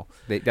Yeah. asshole.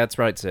 That's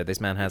right, sir. This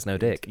man has no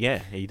dick. Yeah,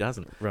 he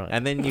doesn't. Right.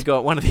 And then you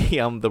got one of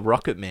the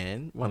Rocket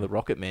Man. One of the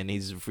Rocket Men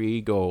is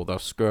Vigo, the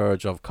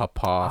scourge of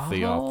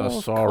Carpathia, Oh, the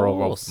of sorrow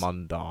of course.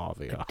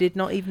 Moldavia.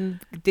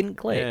 Didn't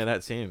click. Yeah,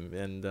 that's him.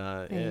 And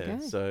you go.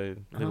 so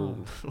little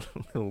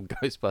little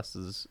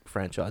Ghostbusters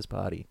franchise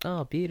party.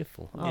 Oh,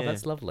 beautiful. Oh, Yeah.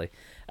 that's lovely.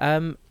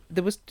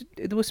 There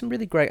was some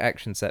really great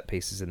action set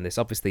pieces in this.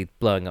 Obviously,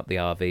 blowing up the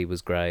RV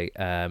was great.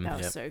 That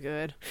was Yep. so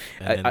good.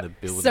 And then the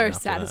building So after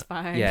that.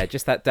 satisfying. Yeah,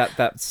 just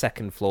that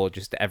second floor,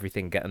 just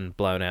everything getting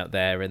blown out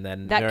there, and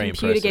then That Very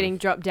computer impressive. getting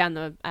dropped down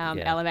the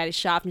elevator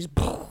shaft and just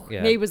Yeah.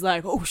 And he was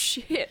like, oh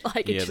shit.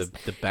 Like, it Yeah, just...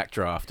 the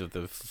backdraft of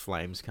the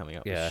flames coming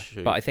up. Yeah, the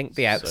chute but I think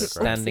the is so great.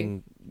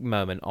 outstanding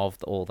moment of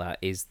all that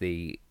is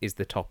the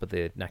top of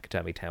the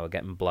Nakatomi Tower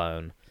getting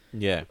blown.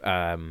 Yeah,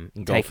 Taking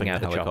engulfing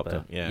out the the chopper.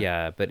 helicopter.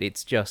 Yeah, But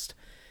it's just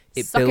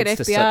it Suck it, Oh, builds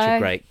to such a FBI.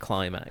 great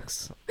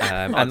climax.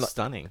 and And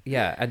stunning.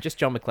 yeah, and just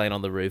John McClane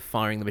on the roof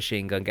firing the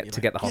machine gun to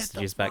get the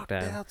hostages back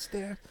down.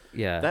 Downstairs.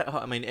 Yeah, That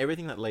I mean,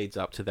 everything that leads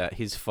up to that,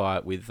 his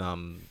fight with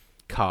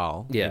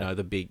Carl. Yeah. You know,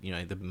 the big,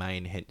 the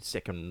main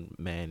second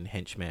man,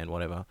 henchman,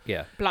 whatever.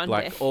 yeah. Blonde.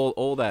 Like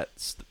all that,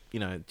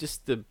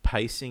 just the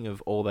pacing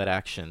of all that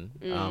action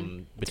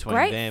between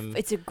Great. them.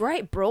 It's a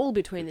great brawl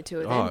between the two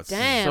of them. Oh, it's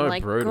Damn, so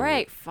like brutal.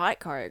 great fight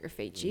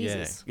choreography.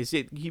 Jesus.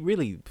 Yeah, you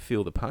really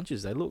feel the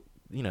punches. They look,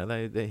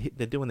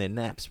 they're doing their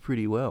naps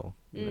pretty well.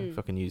 If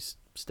I can use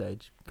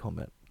stage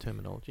combat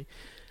terminology.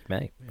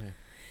 Mate. Yeah.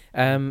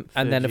 And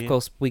then of Third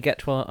course we get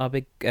to our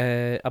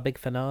big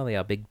finale,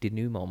 our big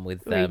denouement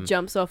with Where he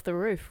jumps off the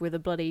roof with a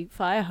bloody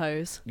fire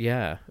hose.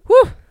 yeah.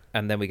 Woo!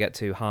 And then we get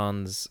to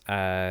Hans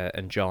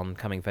and John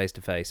coming face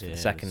to face for the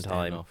second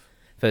time. standoff.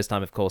 First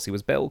time, of course, he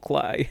was Bill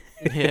Clay.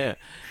 Yeah,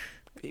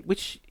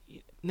 which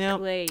now.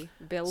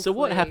 Bill So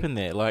what Clay. happened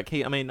there? Like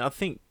I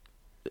think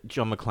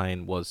John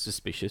McClane was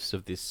suspicious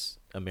of this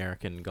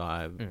American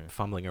guy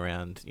fumbling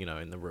around,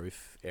 in the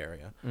roof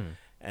area.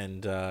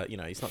 And,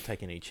 he's not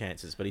taking any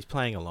chances, but he's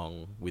playing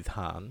along with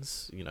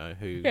Hans, who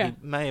he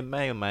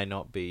may or may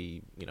not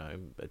be,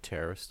 a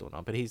terrorist or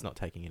not, but he's not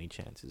taking any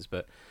chances.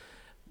 But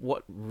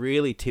what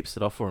really tips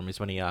it off for him is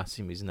when he asks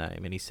him his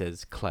name and he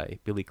says Clay,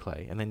 Billy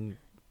Clay. And then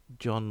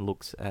John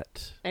looks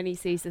at And he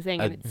sees the thing.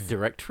 a And it's...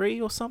 directory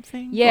or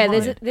something. Yeah,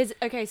 behind.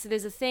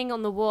 there's a thing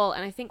on the wall,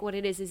 and I think what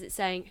it is it's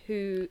saying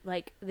who,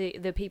 like,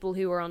 the people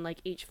who are on, like,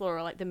 each floor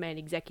are, like, the main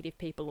executive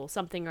people or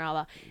something or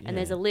other, and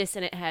there's a list,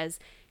 and it has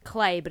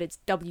Clay, but it's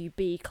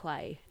W.B.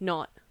 Clay,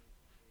 not...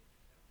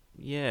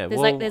 Yeah, There's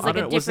well, like- there's I like a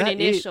don't know, was different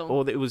that it? initial.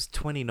 Or it was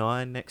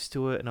 29 next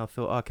to it, and I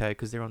thought, okay,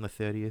 because they're on the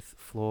 30th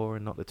floor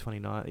and not the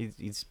 29th.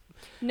 He's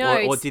No, or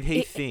it's- did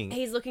he think?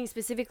 He's looking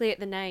specifically at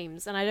the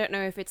names, and I don't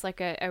know if it's,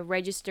 like, a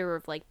register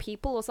of, like,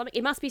 people or something.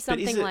 It must be But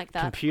something is it like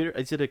that.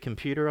 Is it a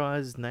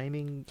computerized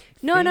naming?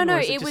 No, thing, no, or no,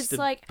 is it just was a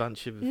like...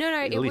 bunch of No,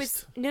 a it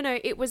list?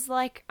 was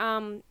like,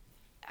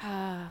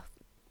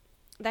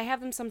 they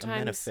have them A sometimes...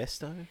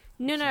 manifesto.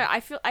 No, I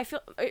feel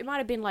it might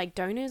have been like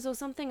donors or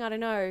something. I don't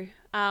know.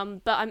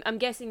 But I'm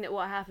guessing that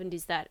what happened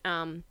is that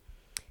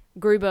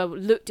Gruber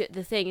looked at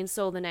the thing and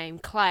saw the name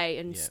Clay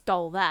and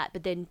stole that,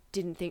 but then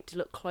didn't think to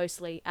look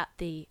closely at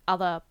the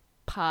other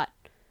part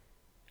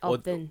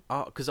of the.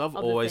 Because I've of the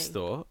always thing.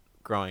 thought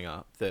growing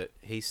up that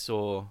he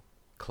saw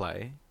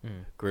Clay,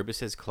 Gruber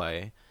says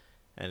Clay,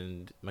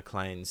 and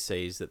McLean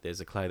sees that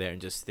there's a Clay there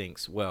and just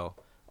thinks, well,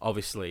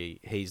 obviously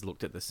he's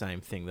looked at the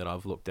same thing that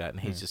I've looked at, and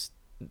he's just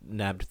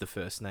nabbed the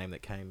first name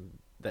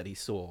that he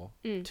saw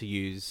to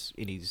use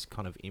in his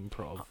kind of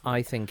improv.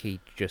 I think he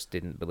just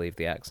didn't believe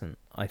the accent.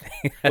 I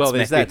think. That's Well,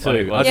 there's maybe that what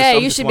it too. was. I'm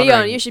You just should be on.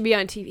 wondering- You should be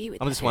on TV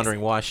with. I'm that. just wondering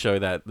why show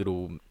that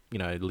little,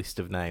 list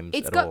of names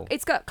It's at got all.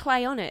 it's got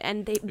Clay on it,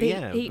 and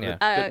Yeah.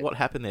 But what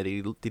happened there?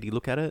 Did he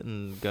look at it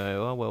and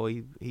go, oh well,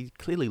 he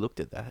clearly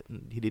looked at that,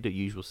 and he did a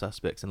usual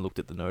suspects and looked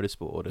at the notice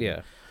board. And,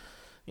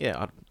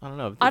 Yeah. I don't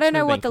know. I don't It's know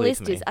never what been the clear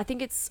to list me. is. I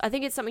think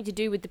it's something to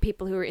do with the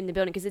people who are in the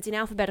building because it's in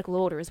alphabetical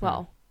order as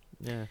well.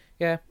 Yeah.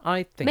 Yeah,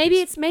 I think Maybe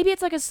it's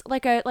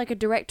like a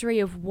directory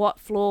of what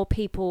floor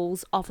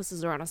people's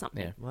offices are on or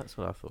something. Yeah. Well, that's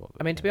what I thought.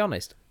 I mean, to be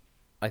honest,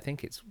 I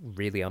think it's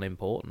really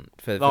unimportant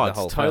for Oh, the it's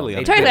whole totally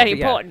film. unimportant. Totally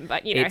Yeah. important,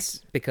 but you know. It's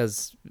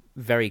because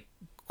very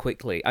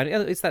quickly,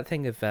 it's that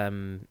thing of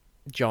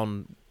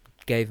John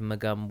gave him a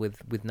gun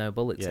with no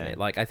bullets in Yeah. it.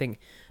 Like, I think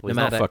Well, he's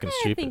no not matter fucking I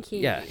stupid. think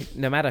he.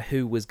 no matter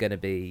who was going to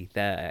be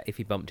there, if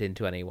he bumped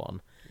into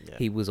anyone, Yeah.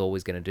 he was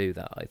always going to do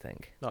that, I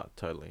think. No,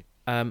 totally.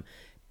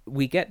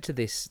 We get to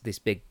this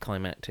big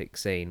climactic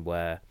scene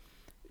where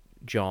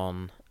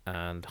John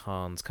and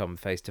Hans come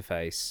face to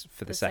face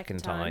for the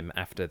second time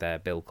after their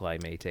Bill Clay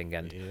meeting,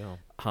 and Yeah.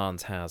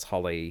 Hans has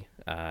Holly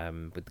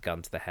with the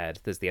gun to the head.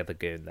 There's the other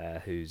goon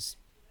there who's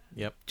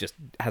Yep. just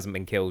hasn't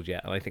been killed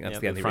yet, and I think that's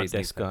the only front reason.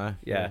 desk guy.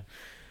 Yeah.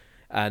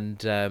 And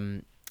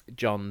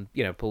John,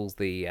 pulls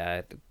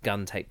the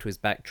gun taped to his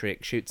back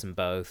trick, shoots them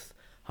both.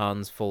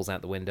 Hans falls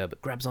out the window,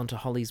 but grabs onto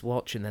Holly's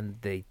watch, and then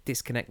they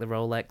disconnect the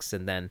Rolex,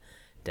 and then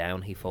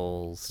down he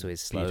falls to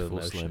his slow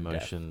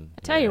motion.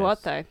 I tell you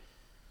what, though,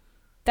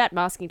 that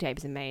masking tape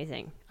is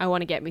amazing. I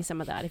want to get me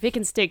some of that. If it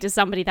can stick to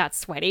somebody that's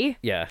sweaty,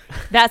 Yeah,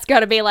 that's got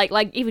to be like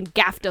even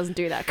Gaff doesn't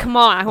do that. Come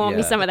on, I want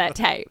me Yeah. some of that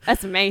tape.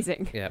 That's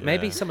amazing. yeah.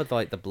 Maybe Yeah. some of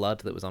the blood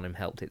that was on him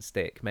helped it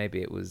stick.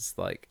 Maybe it was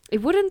like,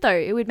 It wouldn't though.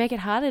 It would make it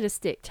harder to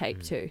stick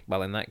tape to.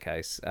 well, in that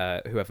case,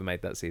 whoever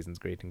made that season's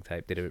greeting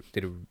tape did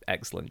an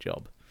excellent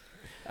job.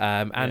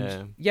 And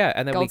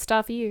then Gold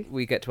star for you.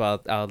 we get to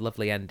our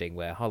lovely ending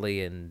where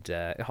Holly and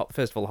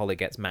first of all Holly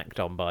gets macked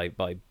on by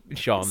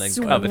Sean and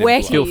covered in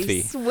blood.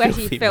 Filthy. Sweaty,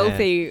 Filthy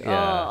filthy.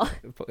 Yeah.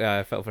 Oh.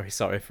 I felt very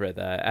sorry for her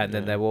there. And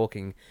then they're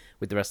walking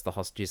with the rest of the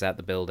hostages out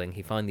the building.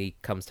 He finally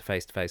comes to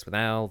face with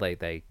Al.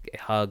 They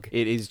hug.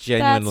 It is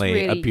genuinely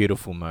really- a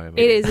beautiful moment.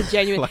 It is a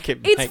genuine. Like, it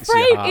it's makes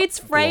framed. your heart It's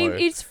framed.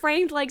 glow. It's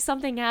framed like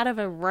something out of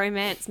a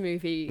romance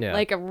movie, Yeah.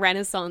 like a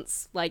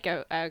Renaissance, like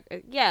a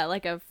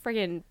like a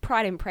friggin'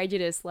 Pride and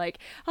Prejudice. Like,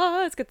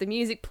 oh, it's got the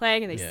music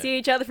playing, and they Yeah. see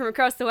each other from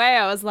across the way.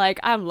 I was like,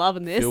 I'm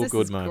loving this. Feel This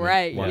good is moment.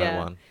 great.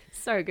 101. Yeah,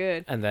 so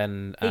good. And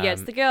then He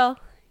gets the girl.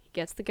 He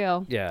gets the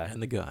girl. yeah,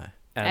 And the guy.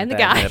 And the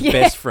then- guy. Their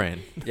Yeah. best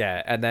friend.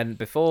 Yeah, and then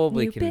before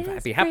we New can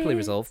best be happily friends.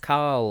 resolved,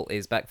 Carl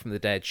is back from the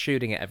dead,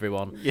 shooting at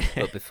everyone. Yeah.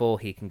 But before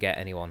he can get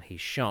anyone,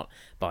 he's shot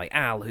by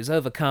Al, who's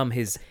overcome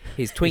his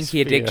Twinkie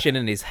fear. addiction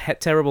and his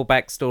terrible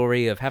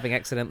backstory of having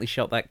accidentally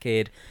shot that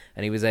kid,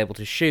 and he was able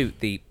to shoot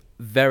the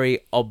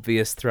very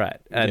obvious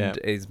threat, and Yeah.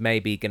 is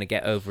maybe going to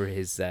get over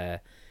his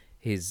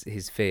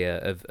fear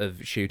of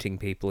shooting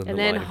people in And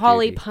the then line of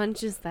Holly duty.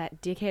 punches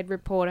that dickhead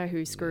reporter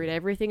who screwed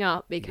everything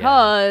up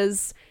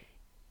because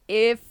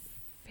if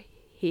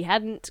he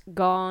hadn't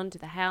gone to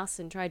the house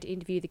and tried to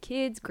interview the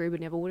kids, Gruber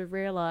never would have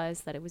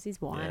realised that it was his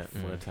Yeah, wife.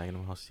 would have taken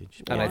him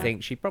hostage. And I Yeah.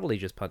 think she probably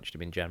just punched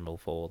him in general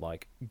for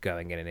like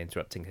going in and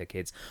interrupting her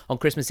kids on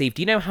Christmas Eve.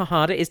 Do you know how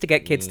hard it is to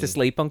get kids to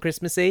sleep on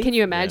Christmas Eve? Can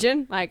you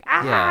imagine? Like,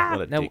 Yeah,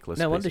 What a no, dickless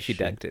no wonder piece she of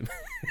shit. decked him.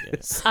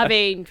 I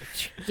mean,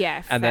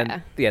 yeah, And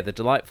fair. then, the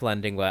delightful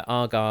ending where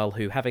Argyle,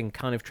 who having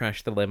kind of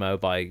trashed the limo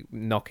by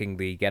knocking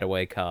the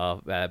getaway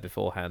car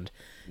beforehand,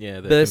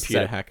 Yeah, the Bursts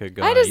computer out. hacker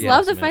guy. I just yeah,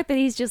 love the ultimate- fact that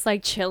he's just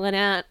like chilling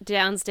out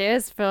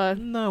downstairs for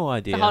No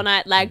idea. the whole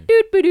night, like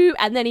doo doo doo,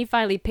 and then he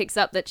finally picks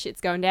up that shit's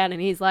going down,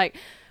 and he's like,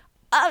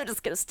 "I'm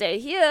just gonna stay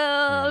here.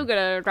 I'm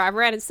gonna drive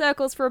around in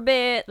circles for a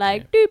bit,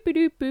 like doo doo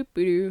doo doo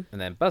doo." and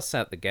then busts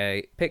out the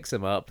gate, picks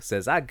him up,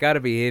 says, "I gotta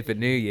be here for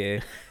New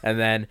Year," and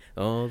then,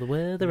 "Oh, the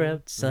weather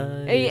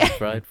outside Yeah. is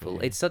frightful."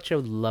 It's such a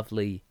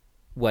lovely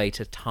way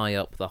to tie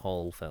up the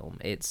whole film.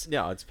 It's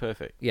Yeah, it's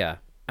perfect. Yeah,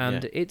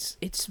 and Yeah.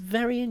 it's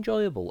very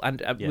enjoyable.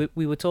 And Yeah.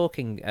 we were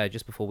talking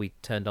just before we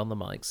turned on the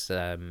mics,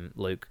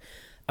 Luke,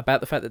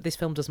 about the fact that this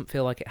film doesn't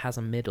feel like it has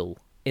a middle,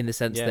 in the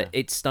sense Yeah. that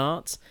it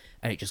starts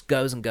and it just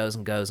goes and goes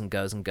and goes and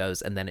goes and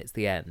goes, and then it's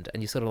the end,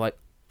 and you're sort of like,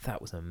 that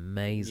was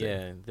amazing.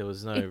 Yeah, there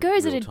was no. It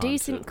goes at real a time to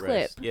decent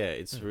rest. clip. Yeah,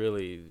 it's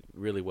really,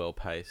 really well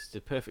paced.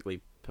 It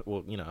perfectly.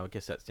 Well, I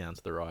guess that's down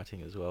to the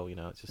writing as well.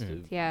 It's just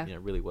a Yeah.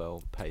 really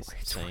well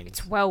paced scenes.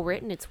 It's well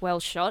written. It's well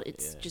shot.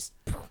 It's Yeah. just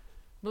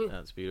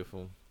That's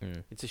beautiful.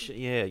 Mm. It's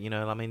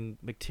I mean,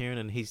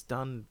 McTiernan, he's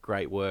done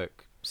great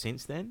work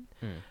since then.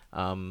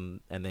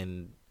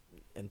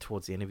 And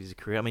towards the end of his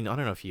career, I mean, I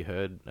don't know if you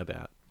heard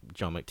about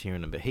John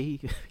McTiernan, but he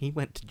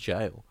went to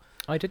jail.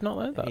 I did not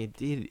know that.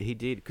 He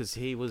did, because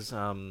he was,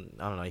 I don't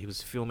know, he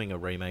was filming a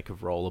remake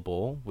of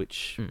Rollerball,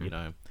 which,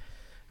 I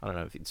don't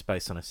know if it's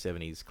based on a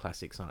 70s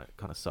classic kind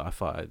of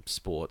sci-fi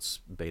sports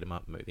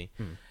beat-em-up movie.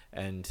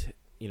 And,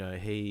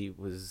 he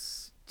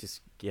was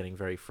just getting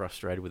very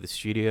frustrated with the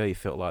studio. He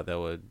felt like they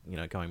were,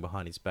 going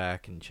behind his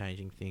back and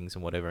changing things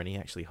and whatever. And he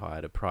actually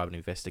hired a private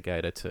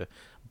investigator to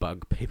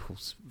bug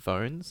people's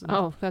phones. And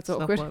Oh, that's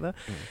stuff awkward. like that.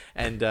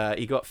 And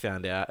he got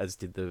found out, as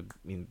did the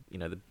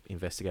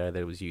investigator that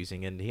he was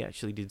using, and he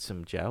actually did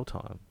some jail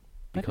time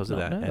because of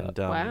not that, know and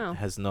that. Wow.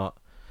 has not,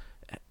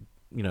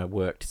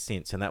 worked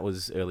since. And that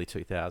was early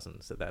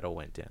 2000s that all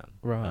went down.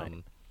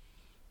 Right.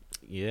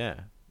 Yeah.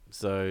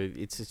 So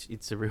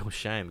it's a real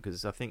shame,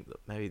 because I think that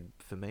maybe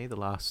for me the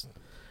last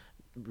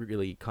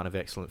really kind of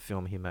excellent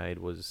film he made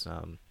was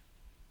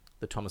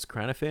the Thomas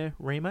Crown Affair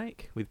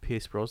remake with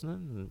Pierce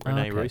Brosnan and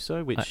Rene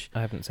Russo, which I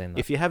haven't seen that.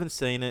 if you haven't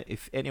seen it,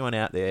 if anyone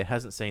out there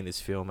hasn't seen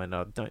this film, and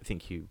I don't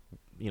think I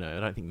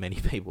don't think many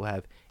people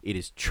have, it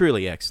is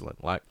truly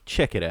excellent. Like,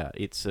 check it out.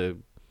 It's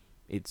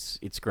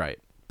great.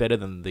 Better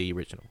than the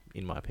original,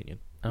 in my opinion.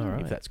 All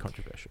right. If that's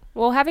controversial.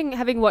 Well,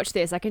 having watched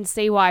this, I can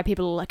see why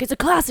people are like, it's a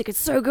classic, it's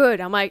so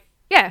good. I'm like,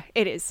 yeah,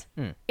 it is.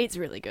 It's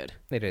really good.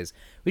 It is.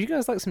 Would you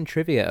guys like some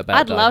trivia about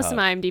I'd Die love Hard? some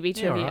IMDb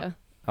Yeah, trivia.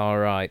 All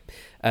right.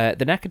 The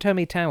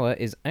Nakatomi Tower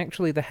is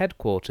actually the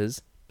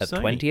headquarters of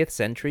Sony. 20th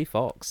Century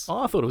Fox. Oh,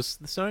 I thought it was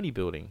the Sony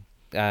building.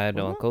 No,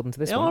 What? according to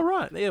this Yeah, one. all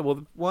right. Yeah,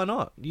 well, why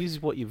not?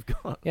 Use what you've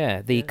got.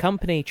 Yeah, the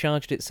company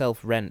charged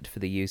itself rent for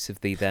the use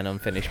of the then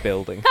unfinished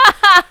building.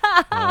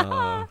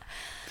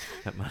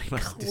 That money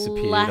must have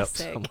disappeared up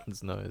Classic.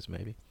 someone's nose,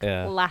 maybe.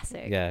 Yeah.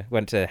 Classic. Yeah,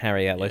 went to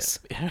Harry Ellis.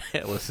 Yeah.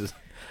 Ellis is...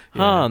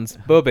 Hans,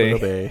 Bubby,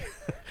 Bubby.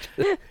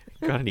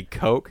 Got any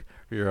Coke?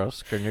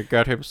 Yes, can you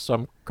get him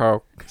some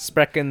Coke?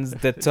 Spreckens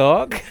the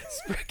talk.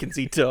 Can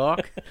he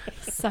talk?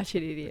 Such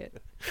an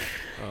idiot.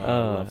 Oh,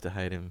 I love to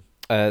hate him.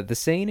 The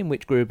scene in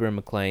which Gruber and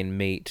McClane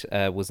meet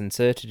was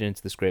inserted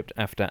into the script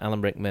after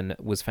Alan Rickman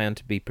was found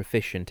to be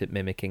proficient at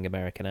mimicking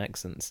American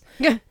accents.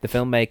 Yeah. The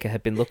filmmaker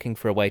had been looking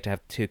for a way to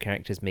have two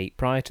characters meet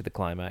prior to the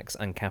climax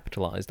and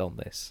capitalised on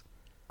this.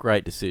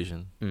 Great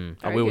decision. Mm.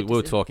 Very We good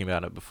were decision. talking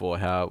about it before,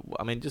 how,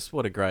 I mean, just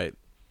what a great,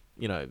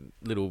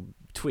 little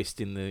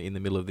twist in the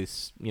middle of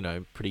this,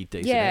 pretty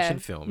decent action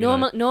film.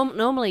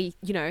 Normally,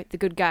 the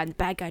good guy and the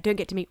bad guy don't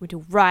get to meet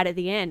until right at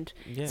the end.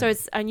 Yeah. So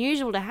it's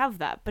unusual to have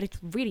that, but it's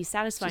really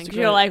satisfying Just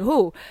because you're like,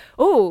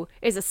 ooh,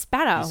 it's a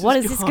spanner. What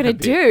is this kind going to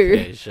of do?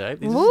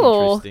 pear-shaped. This is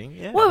Ooh. interesting.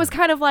 Yeah. Well, it was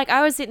kind of like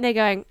I was sitting there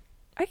going,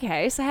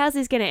 okay, so how's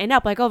this going to end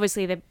up? Like,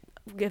 obviously,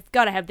 they've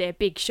got to have their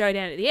big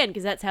showdown at the end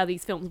because that's how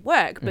these films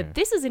work. But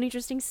this is an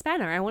interesting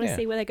spanner. I want to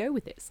see where they go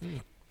with this.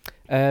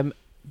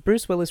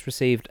 Bruce Willis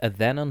received a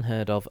then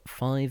unheard of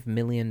 $5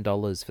 million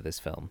for this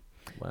film.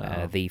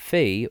 Wow. The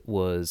fee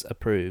was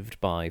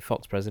approved by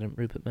Fox president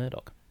Rupert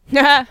Murdoch.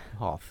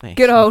 Oh, thanks.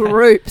 Good old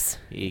Roops.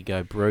 Here you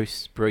go,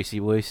 Brucey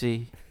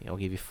Woosey. I'll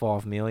give you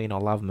 $5 million. I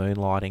love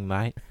moonlighting,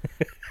 mate.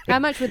 How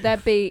much would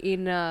that be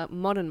in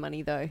modern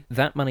money, though?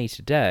 That money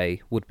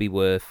today would be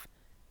worth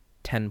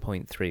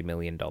 $10.3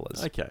 million.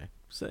 Okay.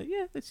 So,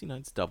 yeah, that's,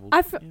 it's doubled.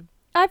 I feel,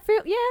 I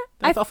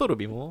thought it would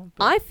be more.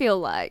 But... I feel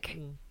like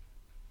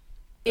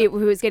it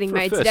was getting For a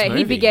made first today. He'd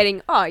be movie.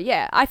 getting,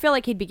 I feel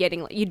like you'd be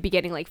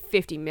getting like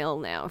 50 mil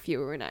now if you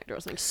were an actor or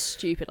something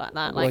stupid like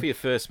that. Well, Like, for your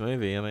first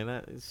movie, I mean,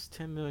 that is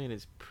 10 million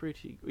is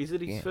pretty... Is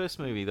it his Yeah. first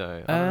movie,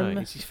 though? I don't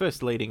know. It's his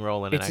first leading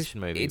role in an It's action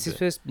movie. It's his but-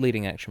 first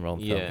leading action role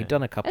in film. Yeah. He'd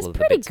done a couple That's of the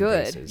pretty bits and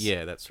good. pieces.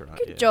 Yeah, that's right.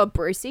 good yeah. job,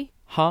 Brucey.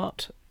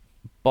 Hart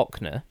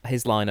Bochner,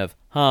 his line of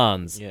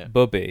Hans, Yeah.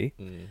 Bubby,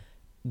 Mm.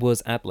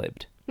 was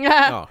ad-libbed.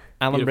 Oh,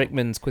 Alan beautiful.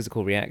 Rickman's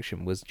quizzical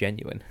reaction was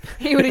genuine.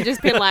 He would have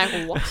just been like,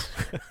 what?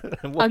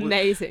 What was-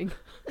 Amazing.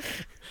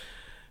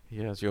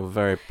 Yes, you're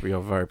very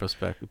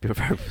perceptive. You're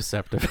very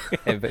perceptive.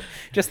 Yeah, but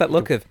just that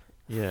look of,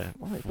 Yeah.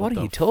 what are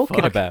the you talking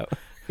fuck? about?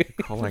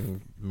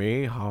 Calling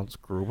me Hans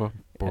Gruber,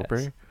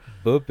 Bobby. Yes.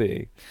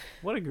 Bubby.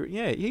 What a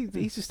yeah. He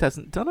just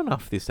hasn't done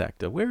enough. This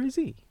actor. Where is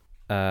he?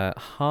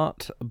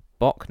 Hart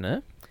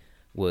Bochner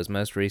was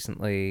most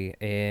recently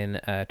in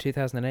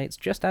 2008's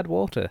Just Add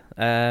Water.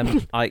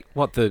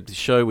 What, the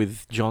show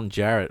with John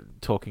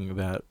Jarrett talking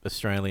about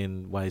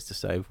Australian ways to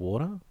save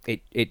water?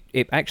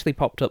 It actually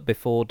popped up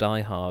before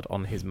Die Hard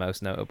on his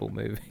most notable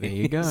movie. There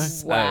you go.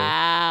 So,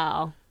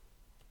 Wow.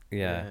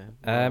 Yeah.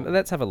 Yeah, wow.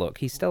 Let's have a look.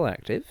 He's still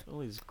active. All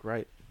his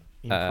great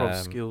improv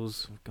Um,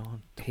 skills have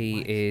gone. to He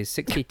waste. is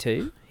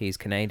 62. He's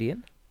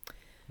Canadian.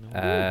 No.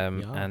 Yeah.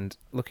 Yeah. And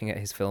looking at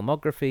his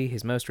filmography,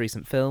 his most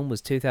recent film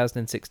was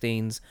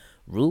 2016's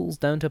Rules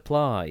Don't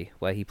Apply,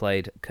 where he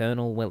played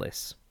Colonel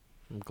Willis.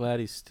 I'm glad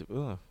he's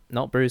still.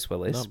 Not Bruce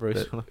Willis, Not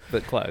Bruce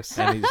but close.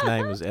 And his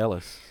name was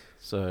Ellis.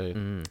 So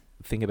Mm,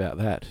 think about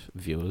that,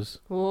 viewers.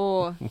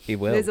 Oh, he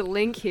will. there's a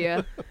link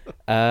here.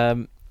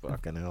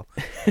 Fucking hell.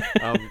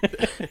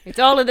 It's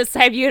all in the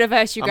same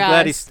universe, you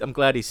guys. I'm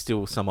glad he's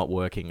still somewhat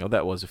working. Oh,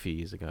 that was a few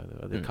years ago.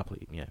 Though. A Mm. couple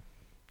of Yeah.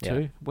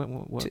 Two?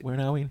 When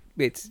are we?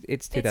 It's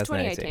 2018.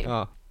 2018.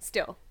 Oh,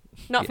 Still.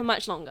 Not Yeah. for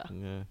much longer.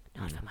 yeah.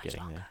 Not for much getting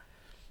longer. there.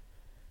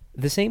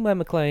 The scene where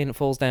McClane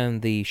falls down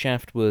the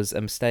shaft was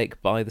a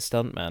mistake by the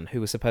stuntman, who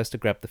was supposed to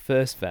grab the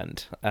first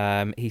vent.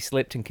 He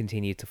slipped and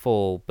continued to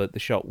fall, but the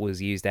shot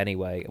was used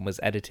anyway and was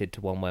edited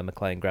to one where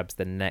McClane grabs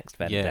the next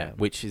vent Yeah, down.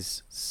 which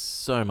is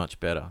so much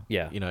better.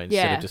 Yeah. Instead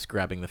Yeah. of just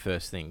grabbing the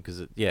first thing,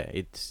 because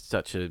it's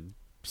such a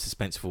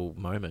suspenseful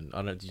moment. I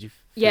don't know. Did you?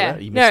 Feel Yeah.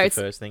 that? You No, missed it's-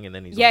 the first thing, and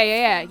then he's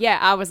Yeah.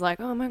 I was like,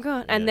 oh my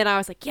God. And Yeah. then I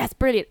was like, yes,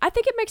 brilliant. I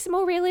think it makes it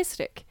more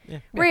realistic. Yeah.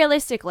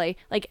 Realistically,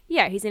 like,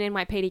 yeah, he's an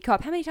NYPD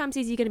cop. How many times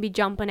is he going to be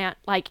jumping out,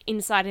 like,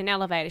 inside an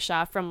elevator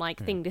shaft from,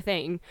 like, thing to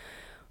thing,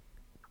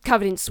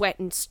 covered in sweat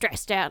and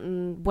stressed out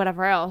and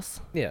whatever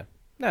else? Yeah.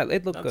 No,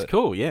 it looked That's good.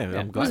 cool. Yeah, Yeah.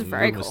 I'm It glad. was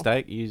very the cool.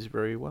 mistake used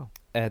very well.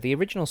 The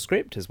original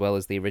script, as well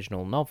as the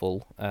original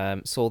novel,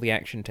 saw the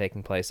action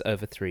taking place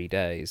over 3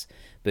 days,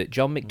 but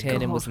John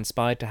McTiernan was God.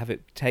 inspired to have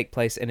it take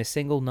place in a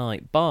single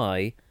night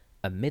by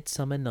A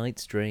Midsummer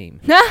Night's Dream.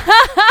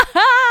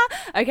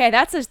 Okay,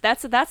 that's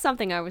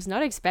something I was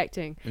not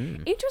expecting.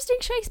 Mm. Interesting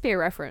Shakespeare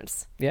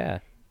reference. Yeah.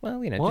 Well,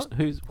 What? just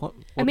Who's what? A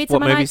What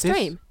Midsummer movie Night's is this?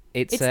 Dream.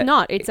 it's It's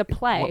not. It's a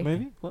play. What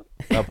movie? What?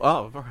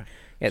 Oh, right.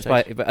 yeah, it's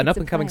by an It's up a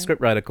and coming play.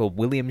 scriptwriter called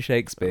William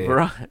Shakespeare.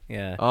 Right.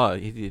 Yeah. Oh,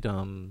 he did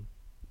Leonardo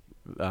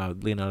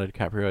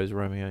DiCaprio's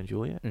Romeo and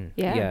Juliet. Mm.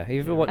 Yeah. Yeah. Have you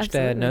ever Yeah. watched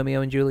Absolutely.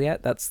 Romeo and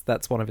Juliet?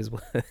 That's one of his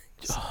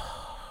works.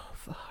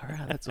 Far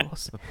out, that's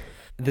awesome.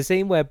 The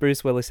scene where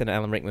Bruce Willis and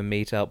Alan Rickman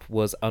meet up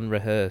was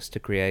unrehearsed to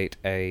create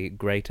a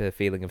greater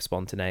feeling of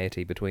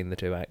spontaneity between the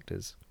two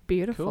actors.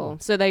 Beautiful. Cool.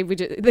 So they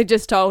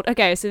just told,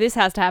 okay, so this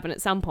has to happen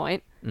at some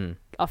point. Mm.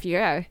 Off you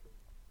go.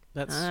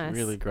 That's Nice.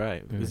 really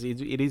great Mm. because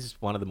it is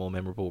one of the more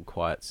memorable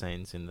quiet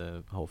scenes in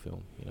the whole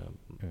film.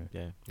 Mm.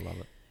 Yeah, love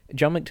it.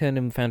 John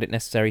McTiernan found it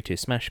necessary to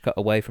smash cut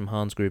away from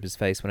Hans Gruber's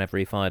face whenever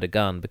he fired a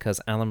gun because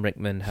Alan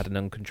Rickman had an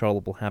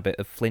uncontrollable habit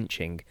of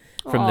flinching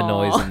from the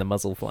noise Aw. and the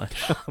muzzle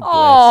flash.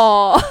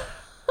 Oh.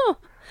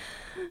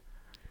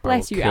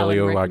 Bless you,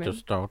 Alan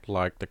Rickman. don't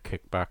like the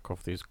kickback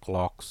of these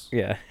Glocks.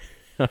 Yeah.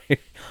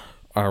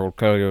 I will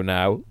kill you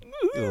now.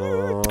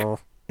 Yeah.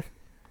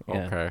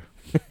 Okay.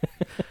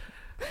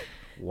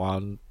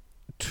 1,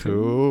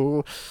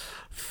 2,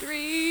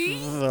 3.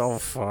 Oh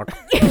fuck!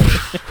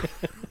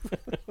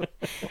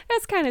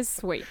 That's kind of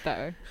sweet,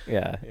 though.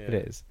 Yeah, Yeah. it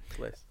is.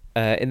 Bless.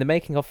 In the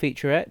making-of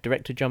featurette,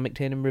 director John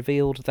McTiernan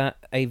revealed that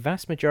a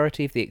vast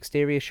majority of the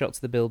exterior shots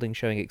of the building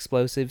showing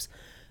explosives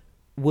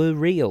were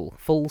real,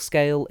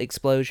 full-scale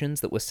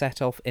explosions that were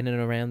set off in and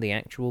around the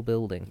actual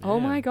building. Oh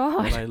my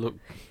God. Well, they look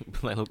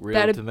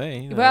real to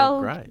me. They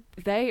well, look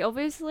great. They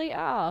obviously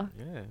are.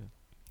 Yeah.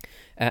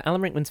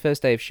 Alan Rickman's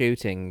first day of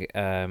shooting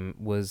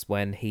was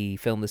when he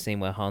filmed the scene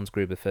where Hans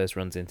Gruber first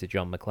runs into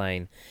John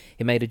McClane.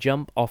 He made a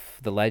jump off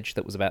the ledge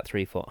that was about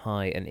 3 foot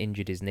high and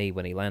injured his knee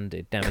when he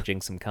landed,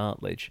 damaging some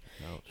cartilage.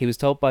 Ouch. He was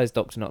told by his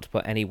doctor not to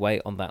put any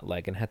weight on that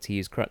leg and had to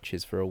use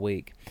crutches for a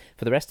week.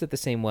 For the rest of the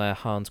scene where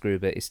Hans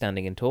Gruber is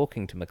standing and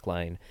talking to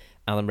McClane,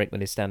 Alan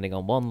Rickman is standing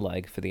on one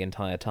leg for the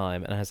entire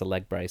time and has a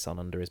leg brace on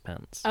under his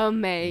pants.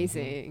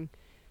 Amazing.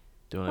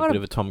 Doing a bit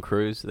of a Tom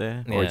Cruise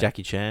there, or a Yeah.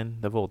 Jackie Chan.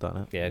 They've all done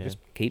it. Yeah, just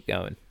keep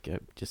going.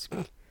 Just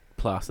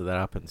plaster that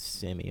up and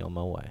send me on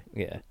my way.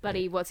 Yeah.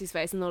 Bloody what's his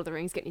face in Lord of the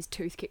Rings getting his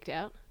tooth kicked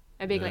out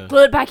and being Yeah. like,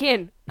 glue it back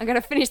in. I'm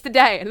gonna finish the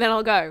day and then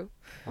I'll go.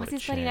 What What's a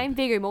his bloody champ.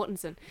 name? Viggo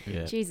Mortensen.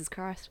 Yeah. Jesus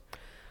Christ.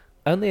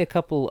 Only a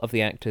couple of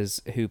the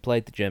actors who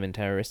played the German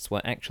terrorists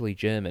were actually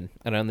German,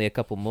 and only a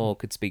couple more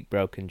could speak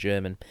broken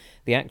German.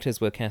 The actors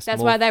were cast That's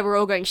more... why they were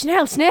all going,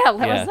 Schnell, Schnell.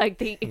 That Yeah. was like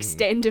the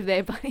extent of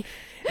their bloody...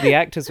 The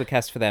actors were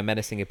cast for their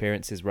menacing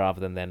appearances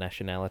rather than their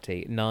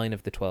nationality. 9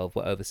 of the 12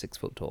 were over 6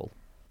 foot tall.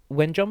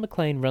 When John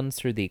McClane runs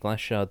through the glass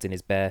shards in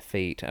his bare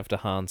feet after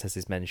Hans has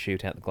his men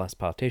shoot out the glass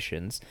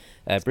partitions,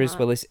 Bruce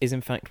Willis is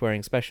in fact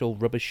wearing special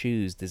rubber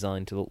shoes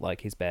designed to look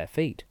like his bare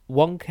feet.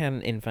 One can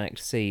in fact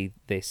see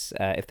this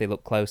if they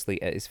look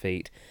closely at his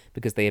feet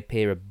because they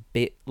appear a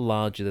bit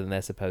larger than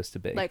they're supposed to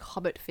be. Like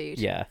hobbit feet.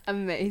 Yeah.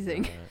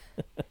 Amazing.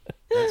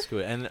 That's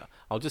good. And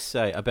I'll just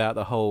say about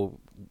the whole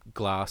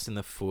glass in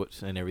the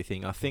foot and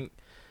everything, I think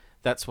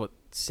that's what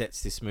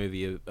sets this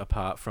movie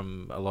apart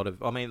from a lot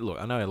of... I mean, look,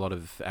 I know a lot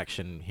of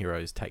action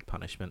heroes take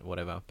punishment,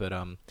 whatever, but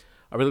I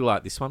really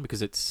like this one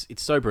because it's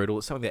so brutal.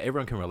 It's something that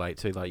everyone can relate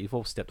to. Like, you've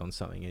all stepped on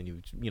something and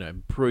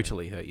you've,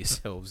 brutally hurt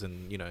yourselves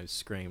and,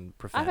 screamed I've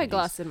profanities. had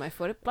glass in my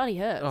foot. It bloody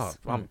hurts. Oh,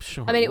 I'm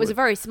sure. I mean, it was a would.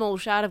 very small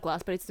shard of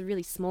glass, but it's the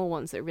really small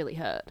ones that really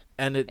hurt.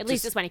 And At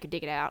least it's when you could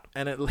dig it out.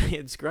 And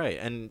it's great.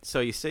 And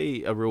so you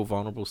see a real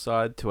vulnerable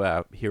side to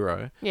our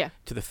hero. Yeah.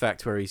 To the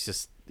fact where he's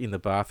just in the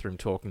bathroom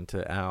talking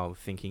to Al,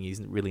 thinking he's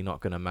really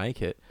not going to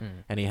make it,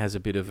 and he has a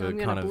bit of I'm a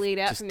going kind to of bleed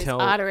out just from this tell,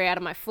 artery out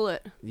of my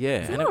foot. yeah,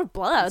 There's a and lot of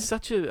blood. it's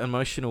such an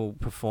emotional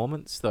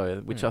performance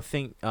though, which I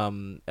think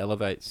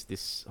elevates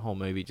this whole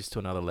movie just to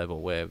another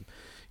level where,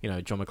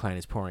 John McClane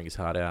is pouring his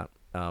heart out.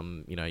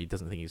 He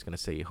doesn't think he's going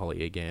to see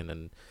Holly again,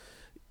 and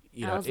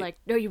I was like,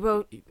 no, you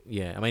won't.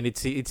 yeah, I mean,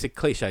 it's a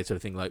cliche sort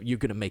of thing, like, you're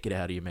going to make it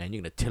out of you, man.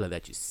 You're going to tell her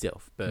that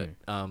yourself. But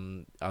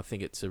I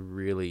think it's a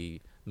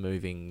really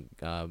moving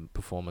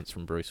performance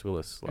from Bruce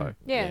Willis. Like,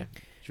 Yeah.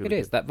 it's really It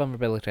is. good. That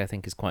vulnerability, I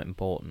think, is quite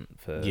important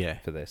for Yeah.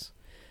 this.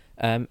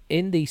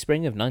 In the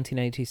spring of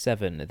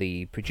 1987,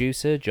 the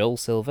producer, Joel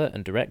Silver,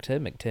 and director,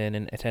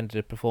 McTiernan, attended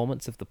a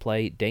performance of the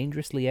play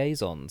Dangerous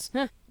Liaisons,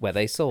 where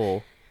they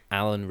saw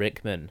Alan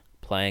Rickman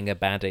playing a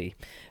baddie.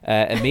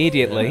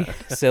 Immediately,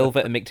 Silver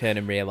and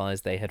McTiernan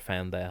realised they had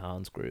found their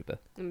Hans Gruber.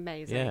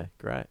 Amazing. Yeah,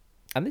 great.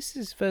 And this is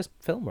his first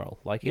film role.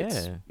 Like,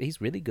 Yeah. he's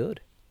really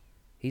good.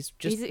 He's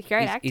just... He's a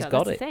great actor. He's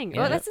got that's it. the thing.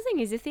 Yeah. Well, that's the thing.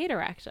 He's a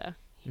theatre actor.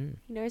 He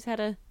knows how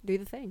to do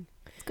the thing.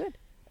 It's good.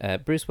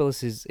 Bruce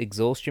Willis's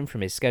exhaustion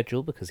from his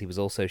schedule, because he was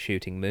also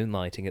shooting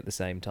Moonlighting at the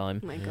same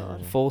time, Oh my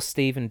God. forced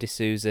Stephen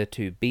D'Souza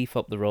to beef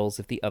up the roles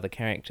of the other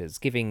characters,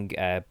 giving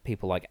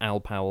people like Al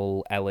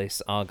Powell,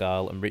 Ellis,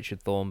 Argyle, and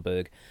Richard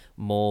Thornburg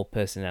more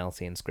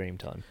personality and screen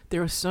time.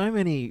 There are so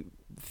many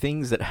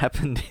things that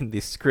happened in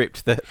this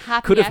script that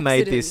Happy could have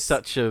made this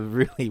accidents. such a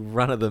really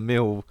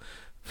run-of-the-mill,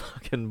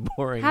 fucking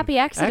boring Happy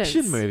accidents.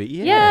 action movie.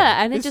 Yeah,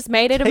 Yeah, and it There's just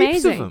made it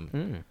heaps of amazing.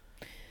 them.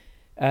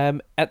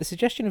 At the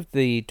suggestion of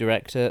the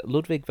director,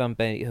 Ludwig van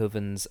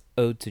Beethoven's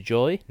Ode to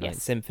Joy, Ninth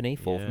Yes. Symphony,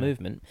 Fourth Yeah.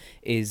 Movement,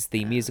 is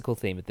the musical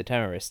theme of the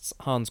terrorists.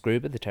 Hans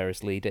Gruber, the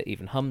terrorist leader,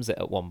 even hums it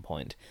at one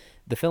point.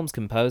 The film's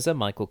composer,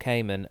 Michael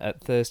Kamen,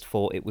 at first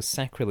thought it was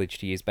sacrilege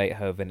to use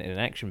Beethoven in an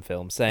action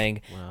film,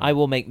 saying, I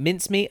will make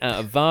mincemeat out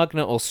of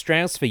Wagner or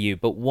Strauss for you,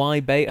 but why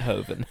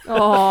Beethoven?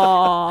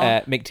 Oh.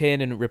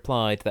 McTiernan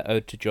replied that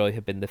Ode to Joy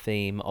had been the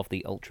theme of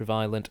the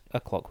ultra-violent A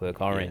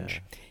Clockwork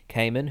Orange.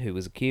 Kamen, who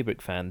was a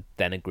Kubrick fan,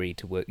 then agreed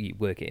to work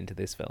it into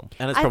this film.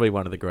 And it's probably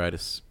one of the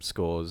greatest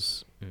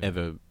scores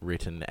ever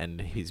written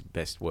and his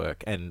best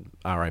work. And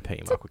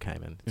R.I.P. Michael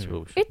Kamen. It's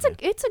real.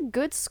 It's a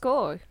good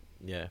score.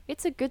 Yeah.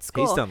 It's a good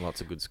score. He's done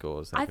lots of good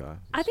scores, that guy.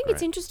 I think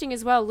it's interesting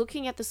as well,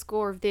 looking at the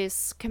score of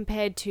this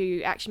compared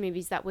to action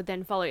movies that would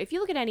then follow. If you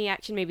look at any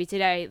action movie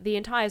today, the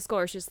entire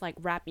score is just like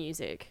rap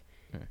music,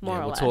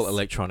 more or less. It's all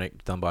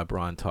electronic, done by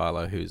Brian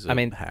Tyler, who's a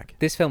hack.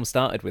 This film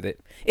started with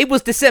it. It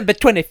was December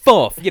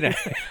 24th,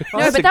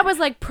 No, but that was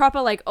like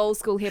proper like old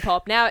school hip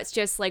hop. Now it's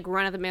just like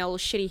run of the mill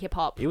shitty hip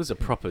hop. It was a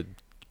proper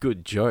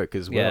good joke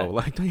as well. Yeah.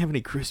 Like, don't you have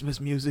any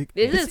Christmas music?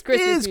 This is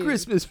Christmas music.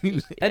 Christmas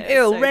music. An Yeah,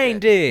 ill so good.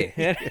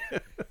 reindeer.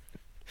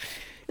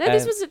 No,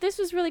 this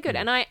was really good,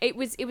 and it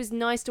was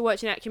nice to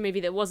watch an action movie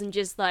that wasn't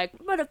just like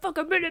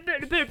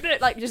motherfucker,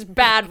 like just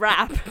bad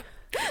rap.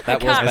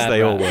 That was can't. bad As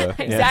they all rap.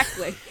 were.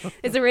 Exactly.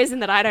 There's a reason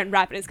that I don't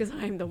rap, and it's because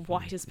I'm the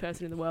whitest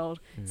person in the world.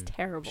 It's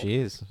terrible. She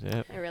is.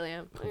 Yeah. I really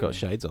am. I've got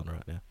shades on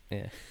right now.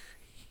 Yeah.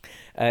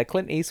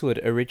 Clint Eastwood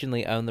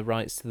originally owned the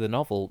rights to the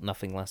novel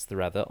Nothing Lasts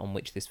Forever, on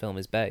which this film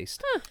is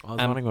based. I was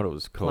wondering what it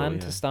was called.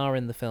 Planned to star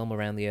in the film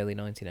around the early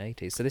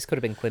 1980s. So this could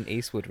have been Clint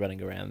Eastwood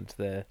running around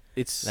the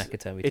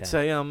Nakatomi It's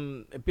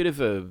town. a bit of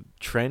a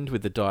trend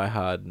with the Die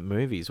Hard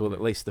movies, well,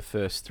 at least the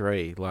first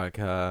three. Like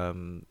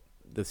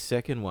the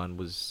second one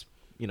was,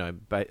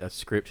 a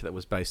script that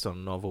was based on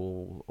a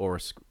novel,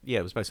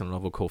 it was based on a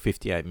novel called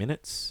 58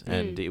 Minutes,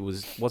 and it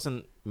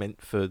wasn't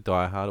meant for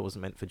Die Hard. It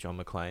wasn't meant for John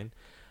McClane.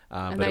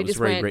 But it was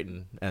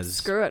rewritten as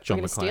screw it, John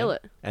we're gonna McClane. steal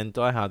it. And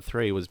Die Hard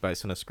 3 was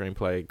based on a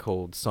screenplay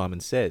called Simon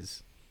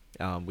Says,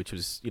 which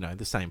was,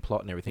 the same plot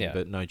and everything,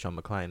 but no John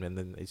McClane. And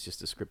then it's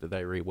just a script that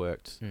they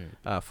reworked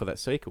for that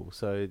sequel.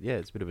 So, yeah,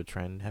 it's a bit of a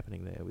trend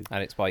happening there.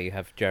 And it's why you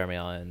have Jeremy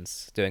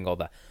Irons doing all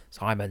the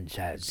Simon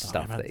Says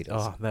stuff that he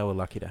does. Oh, they were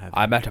lucky to have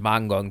I him. met a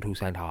man going to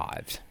St.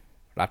 Ives.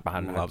 That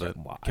man Love had it.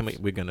 some wives. Can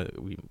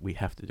we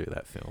have to do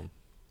that film.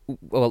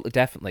 Well,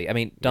 definitely. I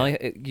mean,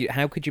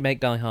 how could you make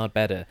Die Hard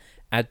better?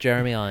 Add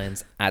Jeremy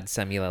Irons, add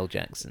Samuel L.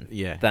 Jackson.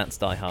 Yeah. That's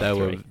Die Hard They 3.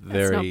 were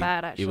very, That's not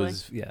bad, actually. It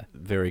was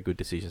very good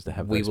decisions to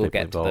have We those will people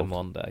get involved. to them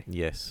one day.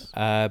 Yes.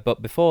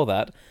 But before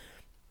that,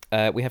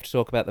 we have to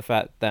talk about the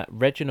fact that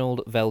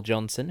Reginald Vell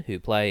Johnson, who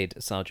played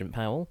Sergeant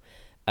Powell,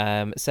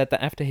 said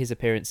that after his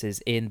appearances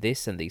in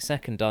this and the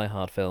second Die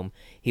Hard film,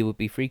 he would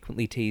be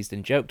frequently teased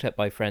and joked at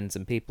by friends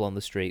and people on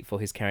the street for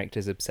his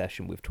character's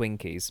obsession with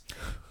Twinkies.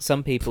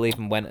 Some people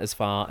even went as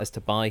far as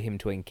to buy him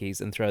Twinkies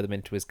and throw them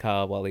into his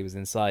car while he was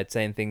inside,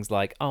 saying things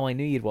like, "Oh, I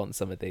knew you'd want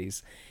some of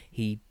these."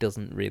 He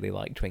doesn't really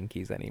like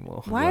Twinkies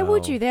anymore. Why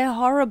would you? They're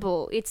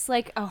horrible. It's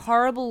like a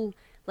horrible,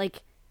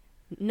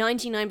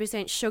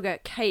 99% sugar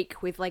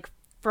cake with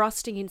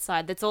frosting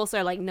inside that's also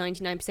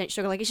 99%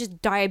 sugar. It's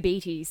just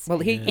diabetes. Well,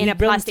 he in a runs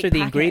plastic through the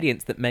packet.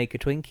 ingredients that make a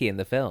Twinkie in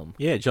the film.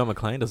 Yeah, John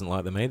McClane doesn't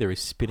like them either.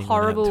 He's spitting them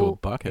out into a Horrible-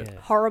 bucket. Yeah.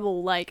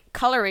 Horrible,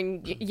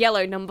 colouring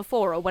yellow number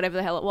 4 or whatever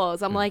the hell it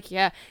was. I'm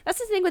yeah. That's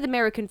the thing with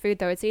American food,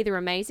 though. It's either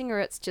amazing or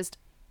it's just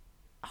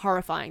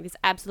horrifying. There's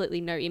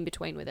absolutely no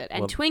in-between with it.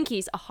 And Well,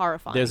 Twinkies are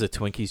horrifying. There's a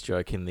Twinkies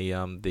joke in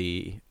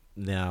the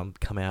now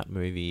come out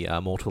movie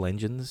Mortal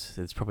Engines.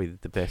 It's probably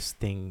the best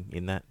thing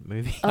in that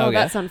movie. Oh, Okay.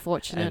 that's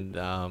unfortunate.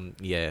 And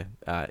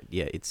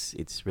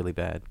it's really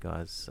bad,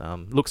 guys.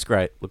 Looks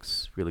great,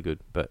 looks really good,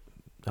 but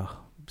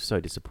so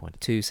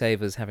disappointed. To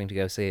save us having to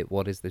go see it,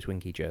 what is the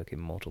Twinkie joke in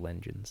Mortal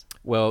Engines?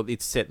 Well,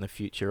 it's set in the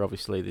future,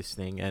 obviously, this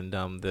thing, and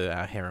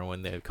our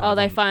heroine, they're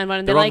They find one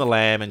and they're they're on the like,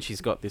 lamb, and she's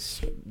got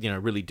this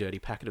really dirty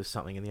packet of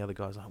something, and the other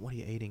guy's like, "What are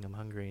you eating? I'm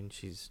hungry." And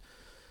she's,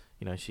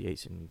 she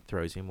eats and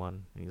throws him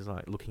one, and he's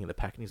like looking at the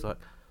pack, and he's like,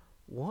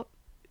 "What?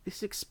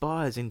 This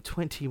expires in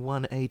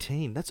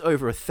 2118. That's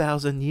over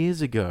 1,000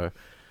 years ago."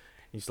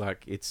 He's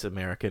like, "It's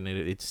American, and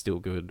it's still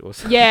good," or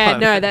something. yeah, like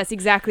no, that. that's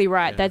exactly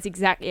right. Yeah. That's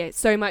exactly it.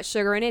 So much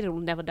sugar in it,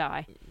 it'll never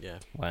die. Yeah.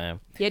 Wow.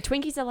 Yeah,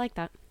 Twinkies are like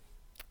that.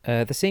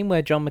 The scene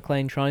where John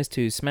McClane tries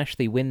to smash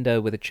the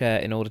window with a chair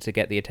in order to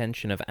get the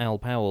attention of Al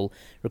Powell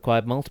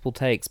required multiple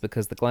takes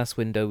because the glass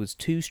window was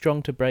too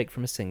strong to break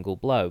from a single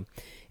blow.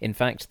 In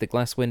fact, the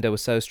glass window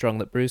was so strong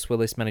that Bruce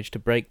Willis managed to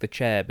break the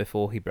chair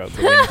before he broke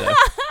the window.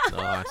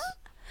 Nice.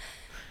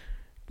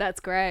 That's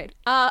great.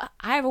 I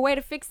have a way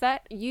to fix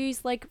that.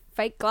 Use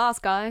fake glass,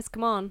 guys.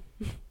 Come on.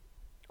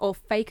 Or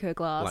faker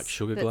glass. Like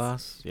sugar That's-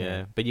 glass,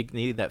 yeah. But you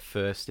needed that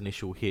first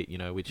initial hit,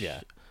 which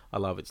Yeah. I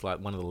love. It's like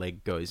one of the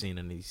leg goes in,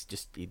 and he's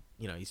just,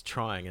 he's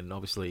trying, and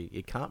obviously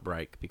it can't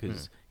break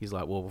because he's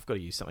like, well, we've got to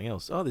use something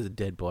else. Oh, there's a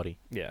dead body.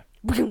 Yeah.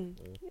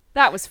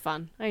 That was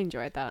fun. I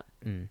enjoyed that.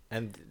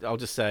 And I'll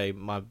just say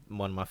one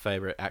of my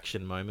favorite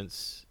action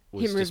moments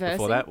was Him just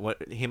before reversing?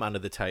 that, him under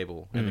the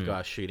table, and the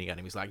guy shooting at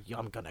him. He's like,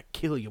 "I'm gonna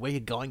kill you. Where you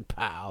going,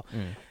 pal?"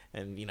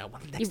 And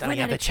next time run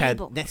you have out a of chance,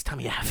 table. next time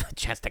you have a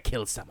chance to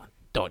kill someone,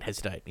 don't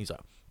hesitate. And he's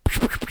like,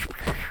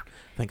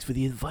 "Thanks for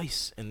the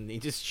advice," and he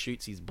just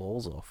shoots his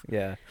balls off.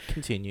 Yeah.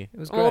 Continue. It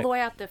was great. All the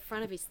way up the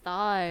front of his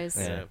thighs.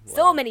 Yeah.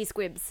 So many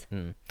squibs.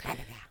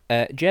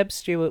 Jeb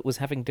Stewart was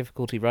having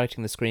difficulty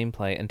writing the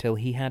screenplay until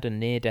he had a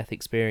near-death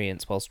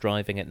experience whilst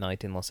driving at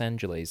night in Los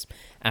Angeles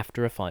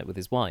after a fight with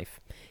his wife.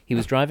 He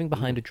was driving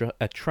behind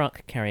a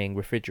truck carrying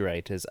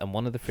refrigerators, and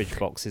one of the fridge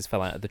boxes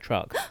fell out of the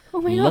truck.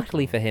 Oh my God.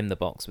 Luckily for him, the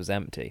box was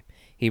empty.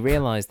 He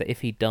realised that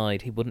if he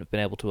died, he wouldn't have been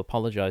able to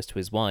apologise to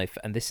his wife,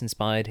 and this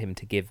inspired him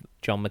to give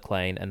John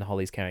McClane and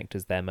Holly's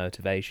characters their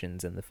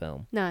motivations in the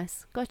film.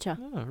 Nice. Gotcha.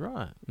 Oh,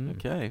 right.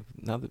 Okay.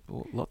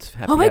 Lots of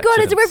happy Oh my God,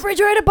 it's a accidents.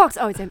 refrigerator box.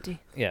 Oh, it's empty.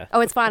 Yeah. Oh,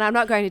 it's fine. I'm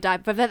not going to die.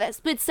 But for that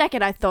split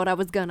second, I thought I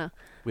was gonna.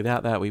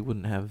 Without that, we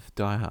wouldn't have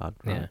Die Hard.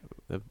 Right? Yeah.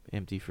 The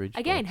empty fridge.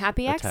 Again, box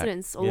happy attack.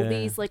 accidents. All Yeah,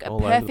 these, a all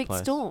over the perfect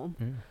place. storm.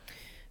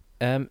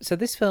 So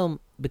this film,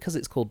 because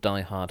it's called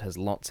Die Hard, has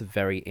lots of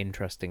very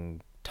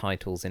interesting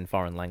titles in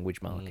foreign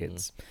language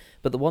markets.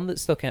 But the one that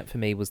stuck out for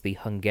me was the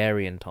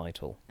Hungarian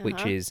title,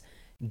 which is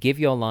Give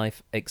Your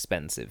Life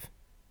Expensive.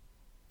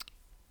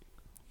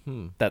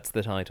 That's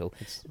the title.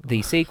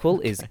 The sequel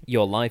is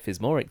Your Life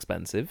is More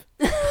Expensive.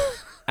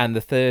 And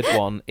the third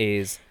one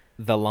is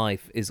the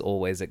life is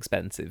always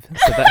expensive.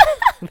 So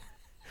that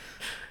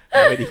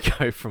Where do you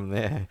go from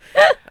there?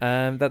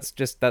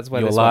 that's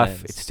where Your this life, one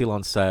ends. it's still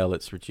on sale.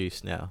 It's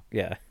reduced now.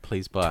 Yeah.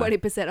 Please buy.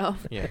 20%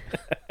 off. Yeah.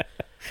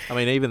 I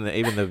mean, even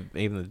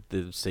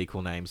the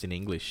sequel names in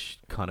English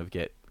kind of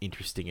get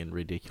interesting and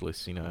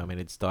ridiculous. You know, I mean,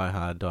 it's Die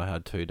Hard, Die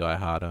Hard 2, Die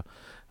Harder,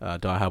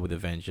 Die Hard with a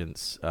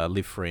Vengeance,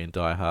 Live Free and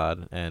Die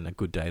Hard, and A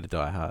Good Day to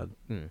Die Hard.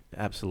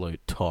 Absolute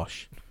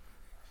tosh.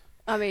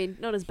 I mean,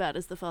 not as bad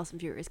as the Fast and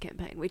Furious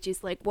campaign, which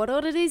is like, what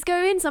order these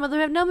go in? Some of them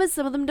have numbers,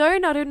 some of them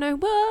don't. I don't know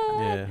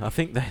what. Yeah, I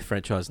think the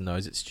franchise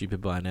knows it's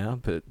stupid by now,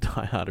 but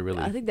Die Hard are really...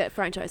 I think that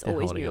franchise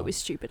always holding knew on. it was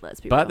stupid,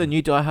 let's be But real. the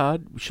new Die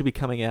Hard should be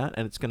coming out,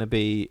 and it's going to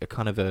be a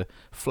kind of a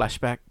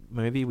flashback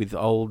movie with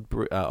old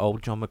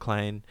John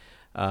McClane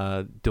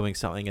doing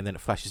something, and then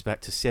it flashes back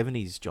to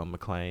 70s John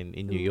McClane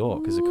in New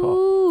York as a cop.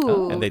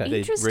 Ooh, And they're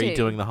interesting.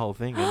 redoing the whole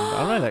thing, and I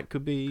don't know, that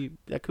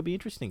could be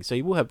interesting. So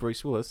you will have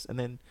Bruce Willis, and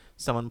then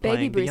someone Baby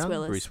playing Bruce the young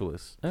Willis. Bruce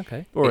Willis,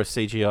 Okay. or a I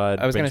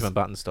CGI was gonna Benjamin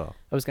Button style.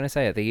 I was going to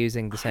say, are they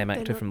using the same They're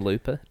actor not- from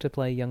Looper to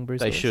play young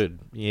Bruce They Willis? should,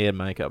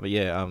 makeup, but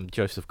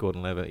Joseph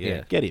Gordon-Levitt,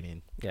 Yeah. get him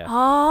in. Yeah.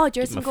 Oh, him a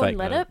Joseph fake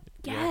Gordon-Levitt? note.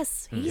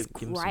 Yes, Yeah. he's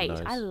Give him some great.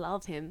 notes. I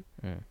love him.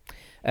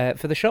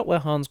 For the shot where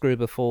Hans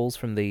Gruber falls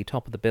from the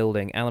top of the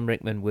building, Alan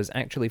Rickman was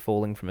actually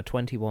falling from a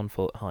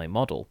 21-foot high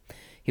model.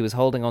 He was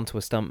holding onto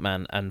a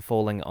stuntman and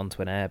falling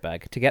onto an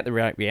airbag. To get the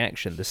right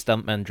reaction, the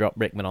stuntman dropped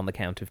Rickman on the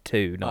count of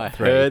 2, not I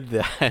 3. heard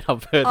that.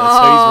 I've heard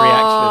that. So his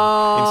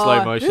reaction in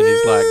slow motion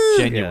is like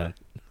genuine.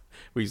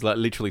 He's like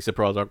literally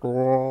surprised, like.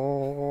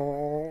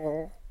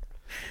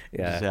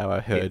 Yeah. This is how I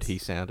heard It's- he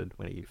sounded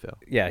when he fell.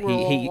 Yeah,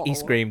 he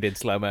screamed in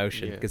slow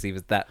motion Yeah. because he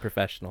was that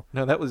professional.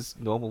 No, that was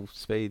normal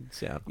speed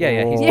sound.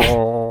 Yeah,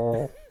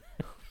 he's-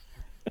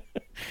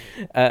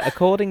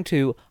 According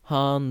to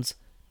Hans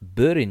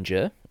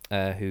Böhringer,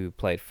 who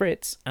played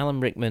Fritz, Alan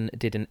Rickman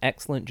did an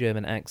excellent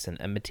German accent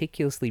and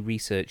meticulously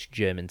researched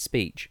German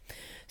speech.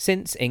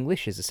 Since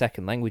English is a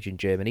second language in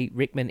Germany,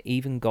 Rickman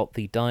even got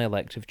the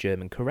dialect of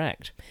German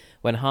correct.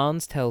 When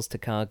Hans tells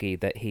Takagi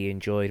that he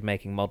enjoyed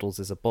making models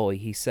as a boy,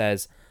 he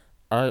says,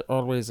 "I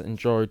always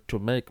enjoyed to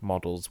make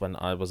models when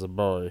I was a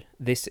boy."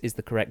 This is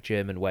the correct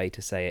German way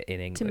to say it in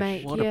English. To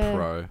make, What yeah. a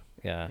pro.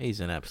 Yeah. He's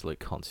an absolute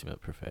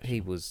consummate professional.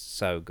 He was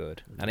so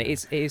good. And it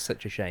is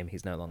such a shame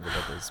he's no longer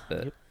with us,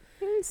 but...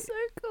 He was so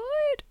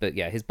good. But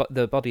yeah,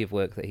 the body of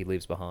work that he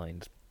leaves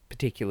behind,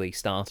 particularly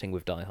starting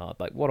with Die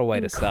Hard, like what a way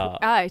to start.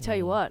 I tell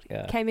you what,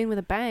 Yeah. came in with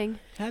a bang.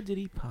 How did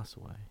he pass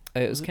away?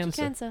 It was Was it just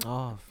cancer. Cancer.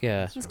 Oh,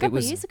 Yeah, It was a couple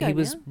of years ago he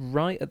was now.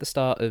 right at the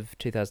start of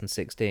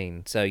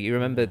 2016. So you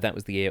remember that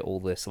was the year all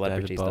the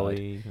celebrities David died.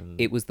 Bowie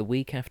and It was the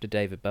week after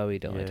David Bowie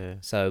died. Yeah,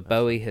 So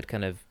Bowie had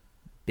kind of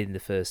been the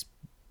first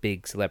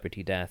big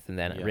celebrity death, and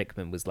then Yeah.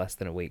 Rickman was less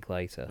than a week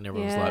later. and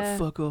everyone was Yeah. like,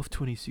 "Fuck off,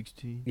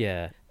 2016."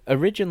 Yeah.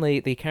 Originally,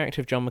 the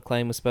character of John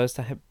McClane was supposed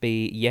to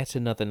be yet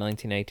another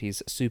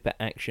 1980s super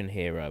action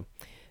hero.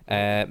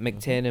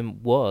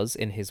 McTiernan was,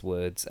 in his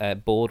words,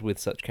 bored with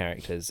such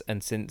characters,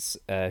 and since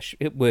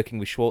working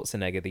with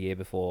Schwarzenegger the year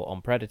before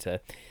on Predator,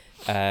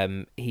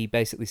 he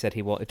basically said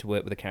he wanted to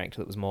work with a character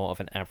that was more of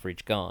an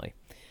average guy.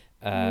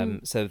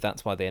 So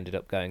that's why they ended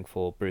up going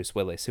for Bruce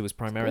Willis, who was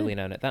primarily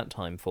known at that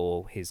time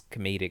for his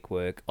comedic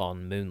work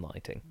on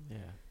Moonlighting. Yeah.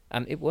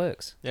 And it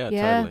works. Yeah,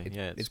 Yeah. totally.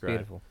 Yeah, it's great.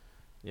 beautiful.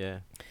 Yeah.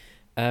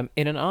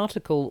 In an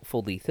article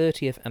for the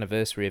 30th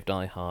anniversary of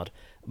Die Hard,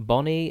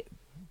 Bonnie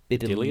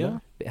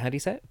Bedelia, how do you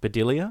say it?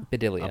 Bedelia,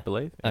 Bedelia. I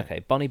believe. Yeah. Okay,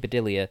 Bonnie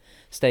Bedelia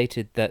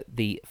stated that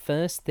the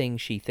first thing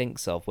she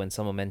thinks of when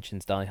someone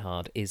mentions Die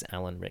Hard is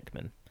Alan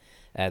Rickman.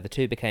 The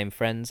two became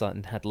friends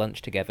and had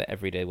lunch together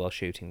every day while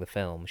shooting the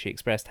film. She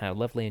expressed how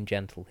lovely and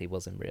gentle he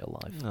was in real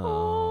life.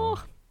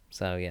 Oh,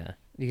 So yeah,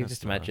 you can That's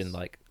just imagine nice.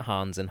 like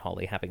Hans and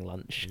Holly having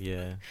lunch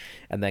yeah.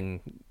 and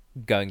then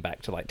going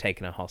back to like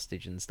taking a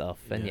hostage and stuff.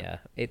 And Yeah.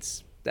 yeah,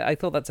 I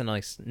thought that's a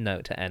nice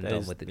note to end That on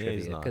is- with the yeah, it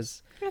is trivia nice.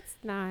 because That's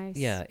nice.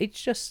 yeah,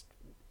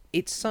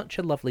 it's such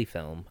a lovely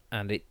film,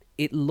 and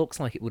it looks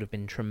like it would have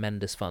been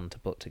tremendous fun to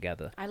put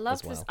together. I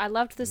loved as well. this. I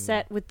loved the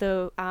set with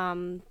the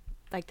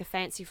like the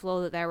fancy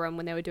floor that they were on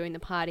when they were doing the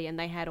party, and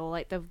they had all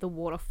like the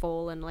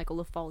waterfall and like all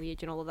the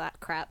foliage and all of that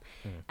crap,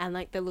 and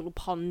like the little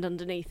pond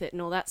underneath it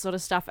and all that sort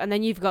of stuff. And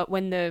then you've got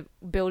when the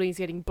building's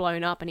getting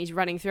blown up and he's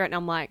running through it, and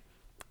I'm like,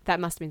 that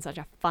must have been such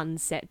a fun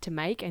set to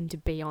make and to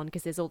be on,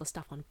 because there's all the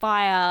stuff on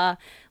fire,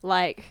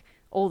 like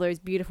all those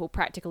beautiful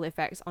practical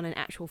effects on an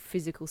actual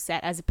physical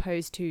set, as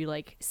opposed to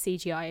like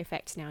CGI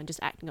effects now and just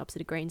acting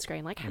opposite a green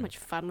screen. Like, how much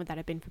fun would that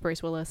have been for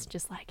Bruce Willis?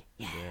 Just like,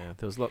 Yeah,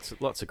 there was lots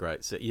of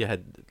great. So you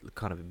had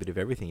kind of a bit of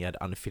everything. You had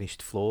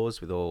unfinished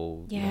floors with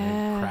all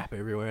Yeah. crap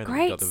everywhere. And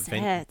Great you got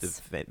sets.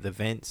 the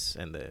vents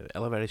and the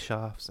elevator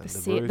shafts and the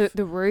the roof.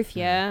 the roof,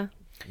 yeah.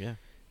 Yeah.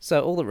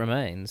 So all that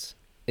remains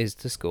is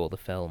to score the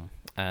film.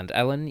 And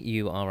Ellen,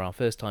 you are our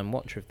first-time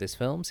watcher of this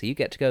film, so you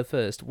get to go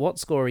first. What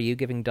score are you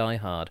giving Die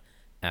Hard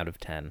out of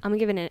 10? I'm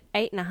giving it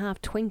 8.5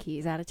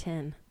 Twinkies out of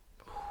 10.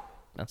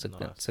 That's a Nice.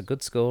 that's a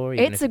good score,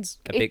 even It's if a- it's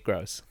a bit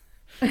gross.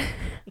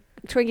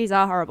 Twinkies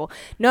are horrible.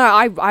 No,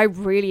 I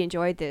really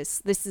enjoyed this.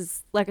 This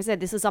is, like I said,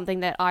 this is something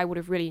that I would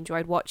have really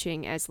enjoyed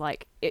watching as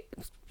like it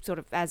sort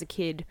of as a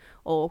kid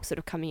or sort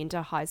of coming into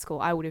high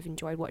school. I would have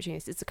enjoyed watching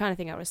this. It's the kind of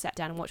thing I would have sat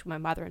down and watched with my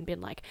mother and been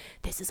like,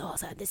 this is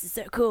awesome, this is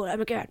so cool, oh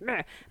my god.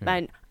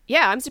 But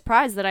yeah, I'm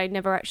surprised that I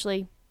never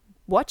actually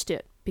watched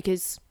it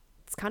because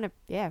it's kind of,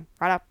 yeah,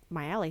 right up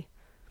my alley.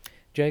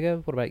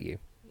 Jago, what about you?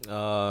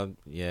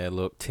 Yeah,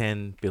 look,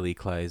 10 Billy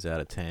Clays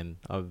out of 10.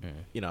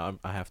 You know,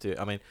 I have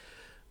to. I mean,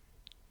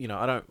 you know,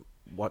 I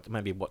don't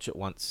maybe watch it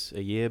once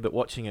a year, but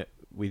watching it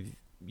with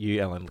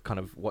you, Ellen, kind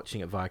of watching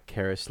it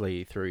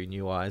vicariously through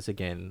new eyes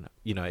again,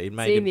 you know, it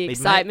made seeing the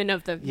excitement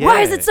of the yeah.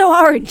 Why is it so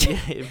orange? Yeah,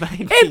 it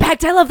made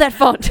Impact, I love that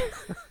font.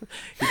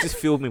 It just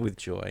filled me with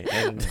joy,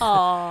 and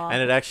Aww.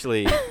 and it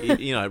actually,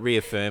 you know,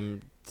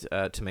 reaffirmed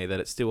to me that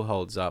it still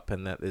holds up,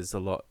 and that there's a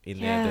lot in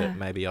there that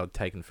maybe I'd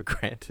taken for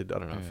granted. I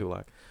don't know. I feel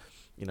like,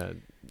 you know,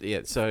 yeah.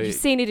 So you've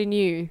seen it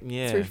anew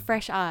through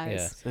fresh eyes.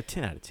 Yeah. So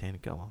 10 out of 10.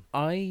 Go on.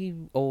 I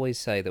always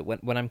say that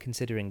when I'm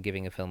considering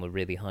giving a film a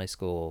really high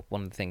score,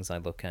 one of the things I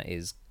look at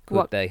is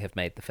could they have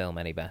made the film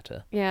any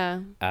better?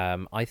 Yeah.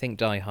 I think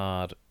Die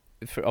Hard,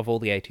 of all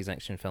the 80s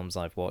action films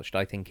I've watched,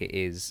 I think it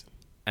is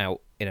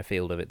out in a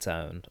field of its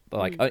own,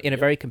 like in a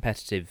very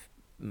competitive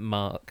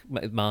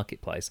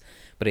marketplace,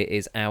 but it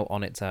is out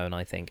on its own,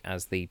 I think,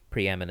 as the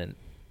preeminent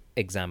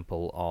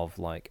example of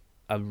like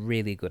a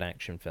really good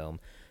action film.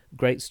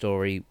 Great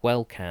story,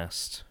 well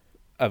cast,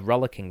 a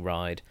rollicking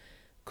ride.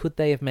 Could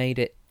they have made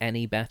it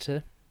any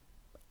better?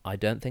 I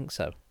don't think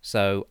so.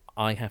 So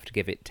I have to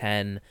give it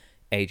 10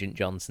 Agent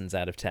Johnsons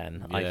out of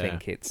 10. Yeah. I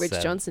think it's... Which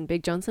Johnson?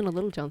 Big Johnson or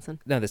Little Johnson?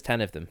 No, there's 10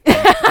 of them.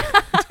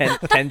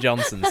 10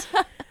 Johnsons.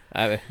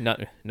 No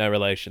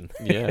relation.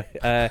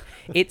 Yeah.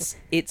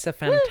 It's a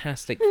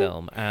fantastic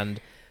film, and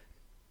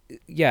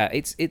yeah,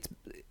 it's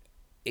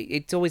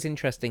always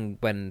interesting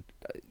when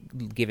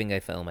giving a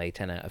film a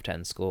 10 out of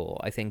 10 score.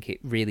 I think it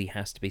really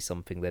has to be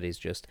something that is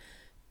just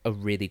a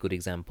really good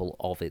example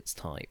of its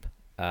type.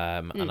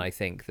 And I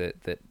think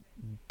that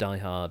Die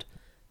Hard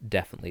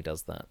definitely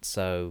does that.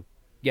 So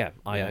yeah,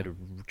 I had a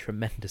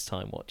tremendous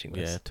time watching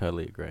this. Yeah,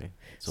 totally agree.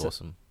 It's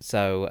awesome.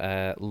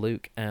 So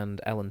Luke and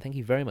Ellen, thank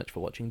you very much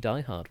for watching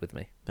Die Hard with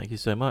me. Thank you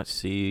so much.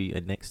 See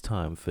you next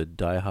time for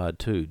Die Hard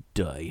 2.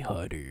 Die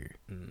Harder.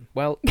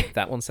 Well,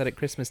 that one's set at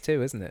Christmas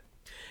too, isn't it?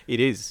 It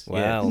is.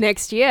 Well,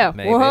 next year.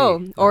 maybe.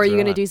 Whoa. Or are you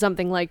going to right. do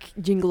something like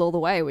Jingle All the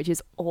Way, which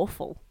is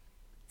awful.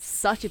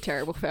 Such a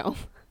terrible film.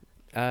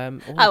 I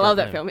love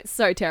that film. It's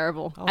so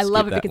terrible. I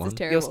love it because it's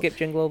terrible. You'll skip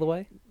Jingle All the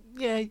Way?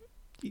 Yeah,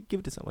 you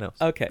give it to someone else.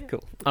 Okay,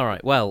 cool. All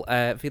right. Well,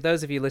 for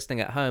those of you listening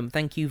at home,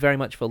 thank you very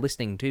much for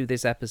listening to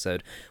this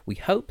episode. We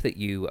hope that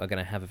you are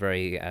going to have a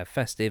very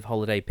festive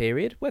holiday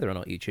period, whether or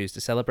not you choose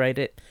to celebrate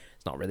it.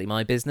 It's not really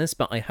my business,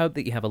 but I hope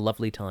that you have a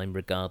lovely time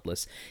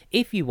regardless.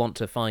 If you want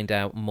to find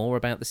out more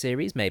about the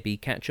series, maybe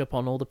catch up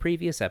on all the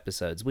previous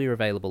episodes, we're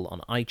available on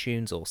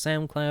iTunes or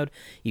SoundCloud.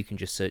 You can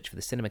just search for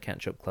the Cinema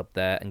Catch-Up Club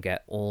there and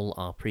get all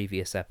our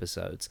previous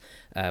episodes.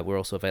 We're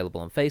also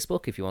available on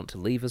Facebook if you want to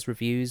leave us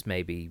reviews,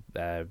 maybe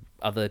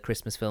other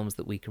Christmas films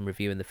that we can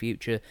review in the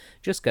future.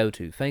 Just go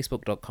to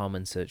facebook.com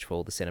and search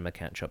for the Cinema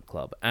Catch-Up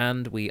Club.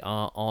 And we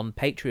are on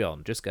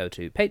Patreon. Just go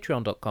to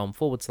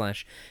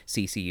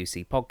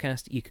patreon.com/CCUC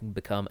podcast. You can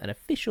become an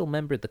official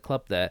member of the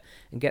club there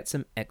and get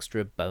some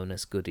extra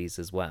bonus goodies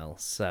as well.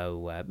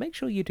 So make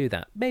sure you do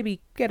that.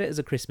 Maybe get it as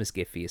a Christmas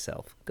gift for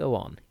yourself. Go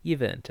on,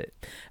 you've earned it.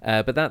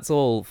 But that's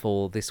all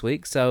for this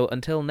week. So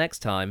until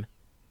next time,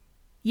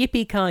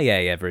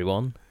 yippee-ki-yay,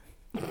 everyone.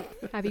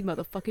 Happy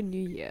motherfucking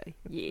New Year.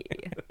 Yeah.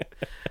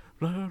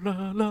 La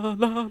la la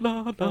la la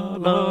la la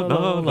la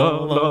la la la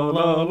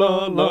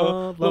la la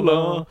la la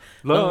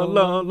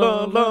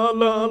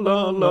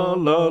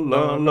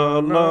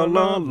la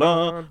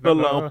la la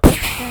la.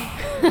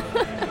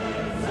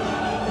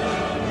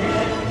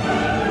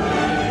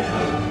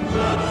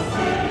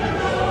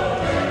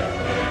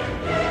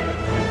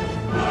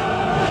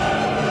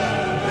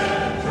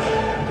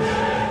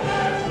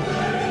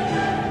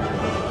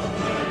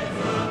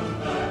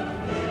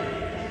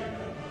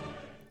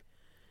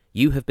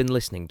 You have been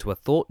listening to a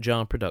Thought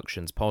Jar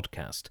Productions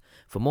podcast.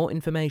 For more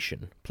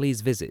information,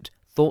 please visit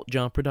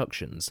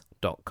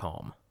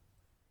thoughtjarproductions.com.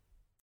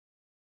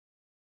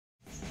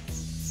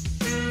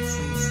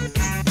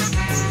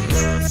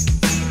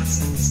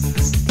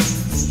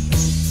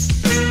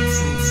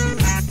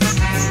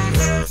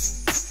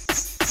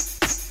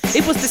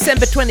 It was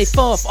December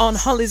 24th on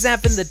Hollis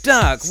Ave in the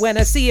dark when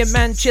I see a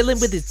man chilling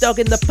with his dog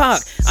in the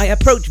park. I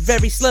approached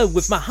very slow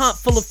with my heart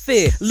full of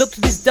fear. Looked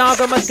at his dog,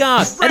 oh my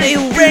god, an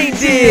ill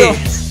reindeer!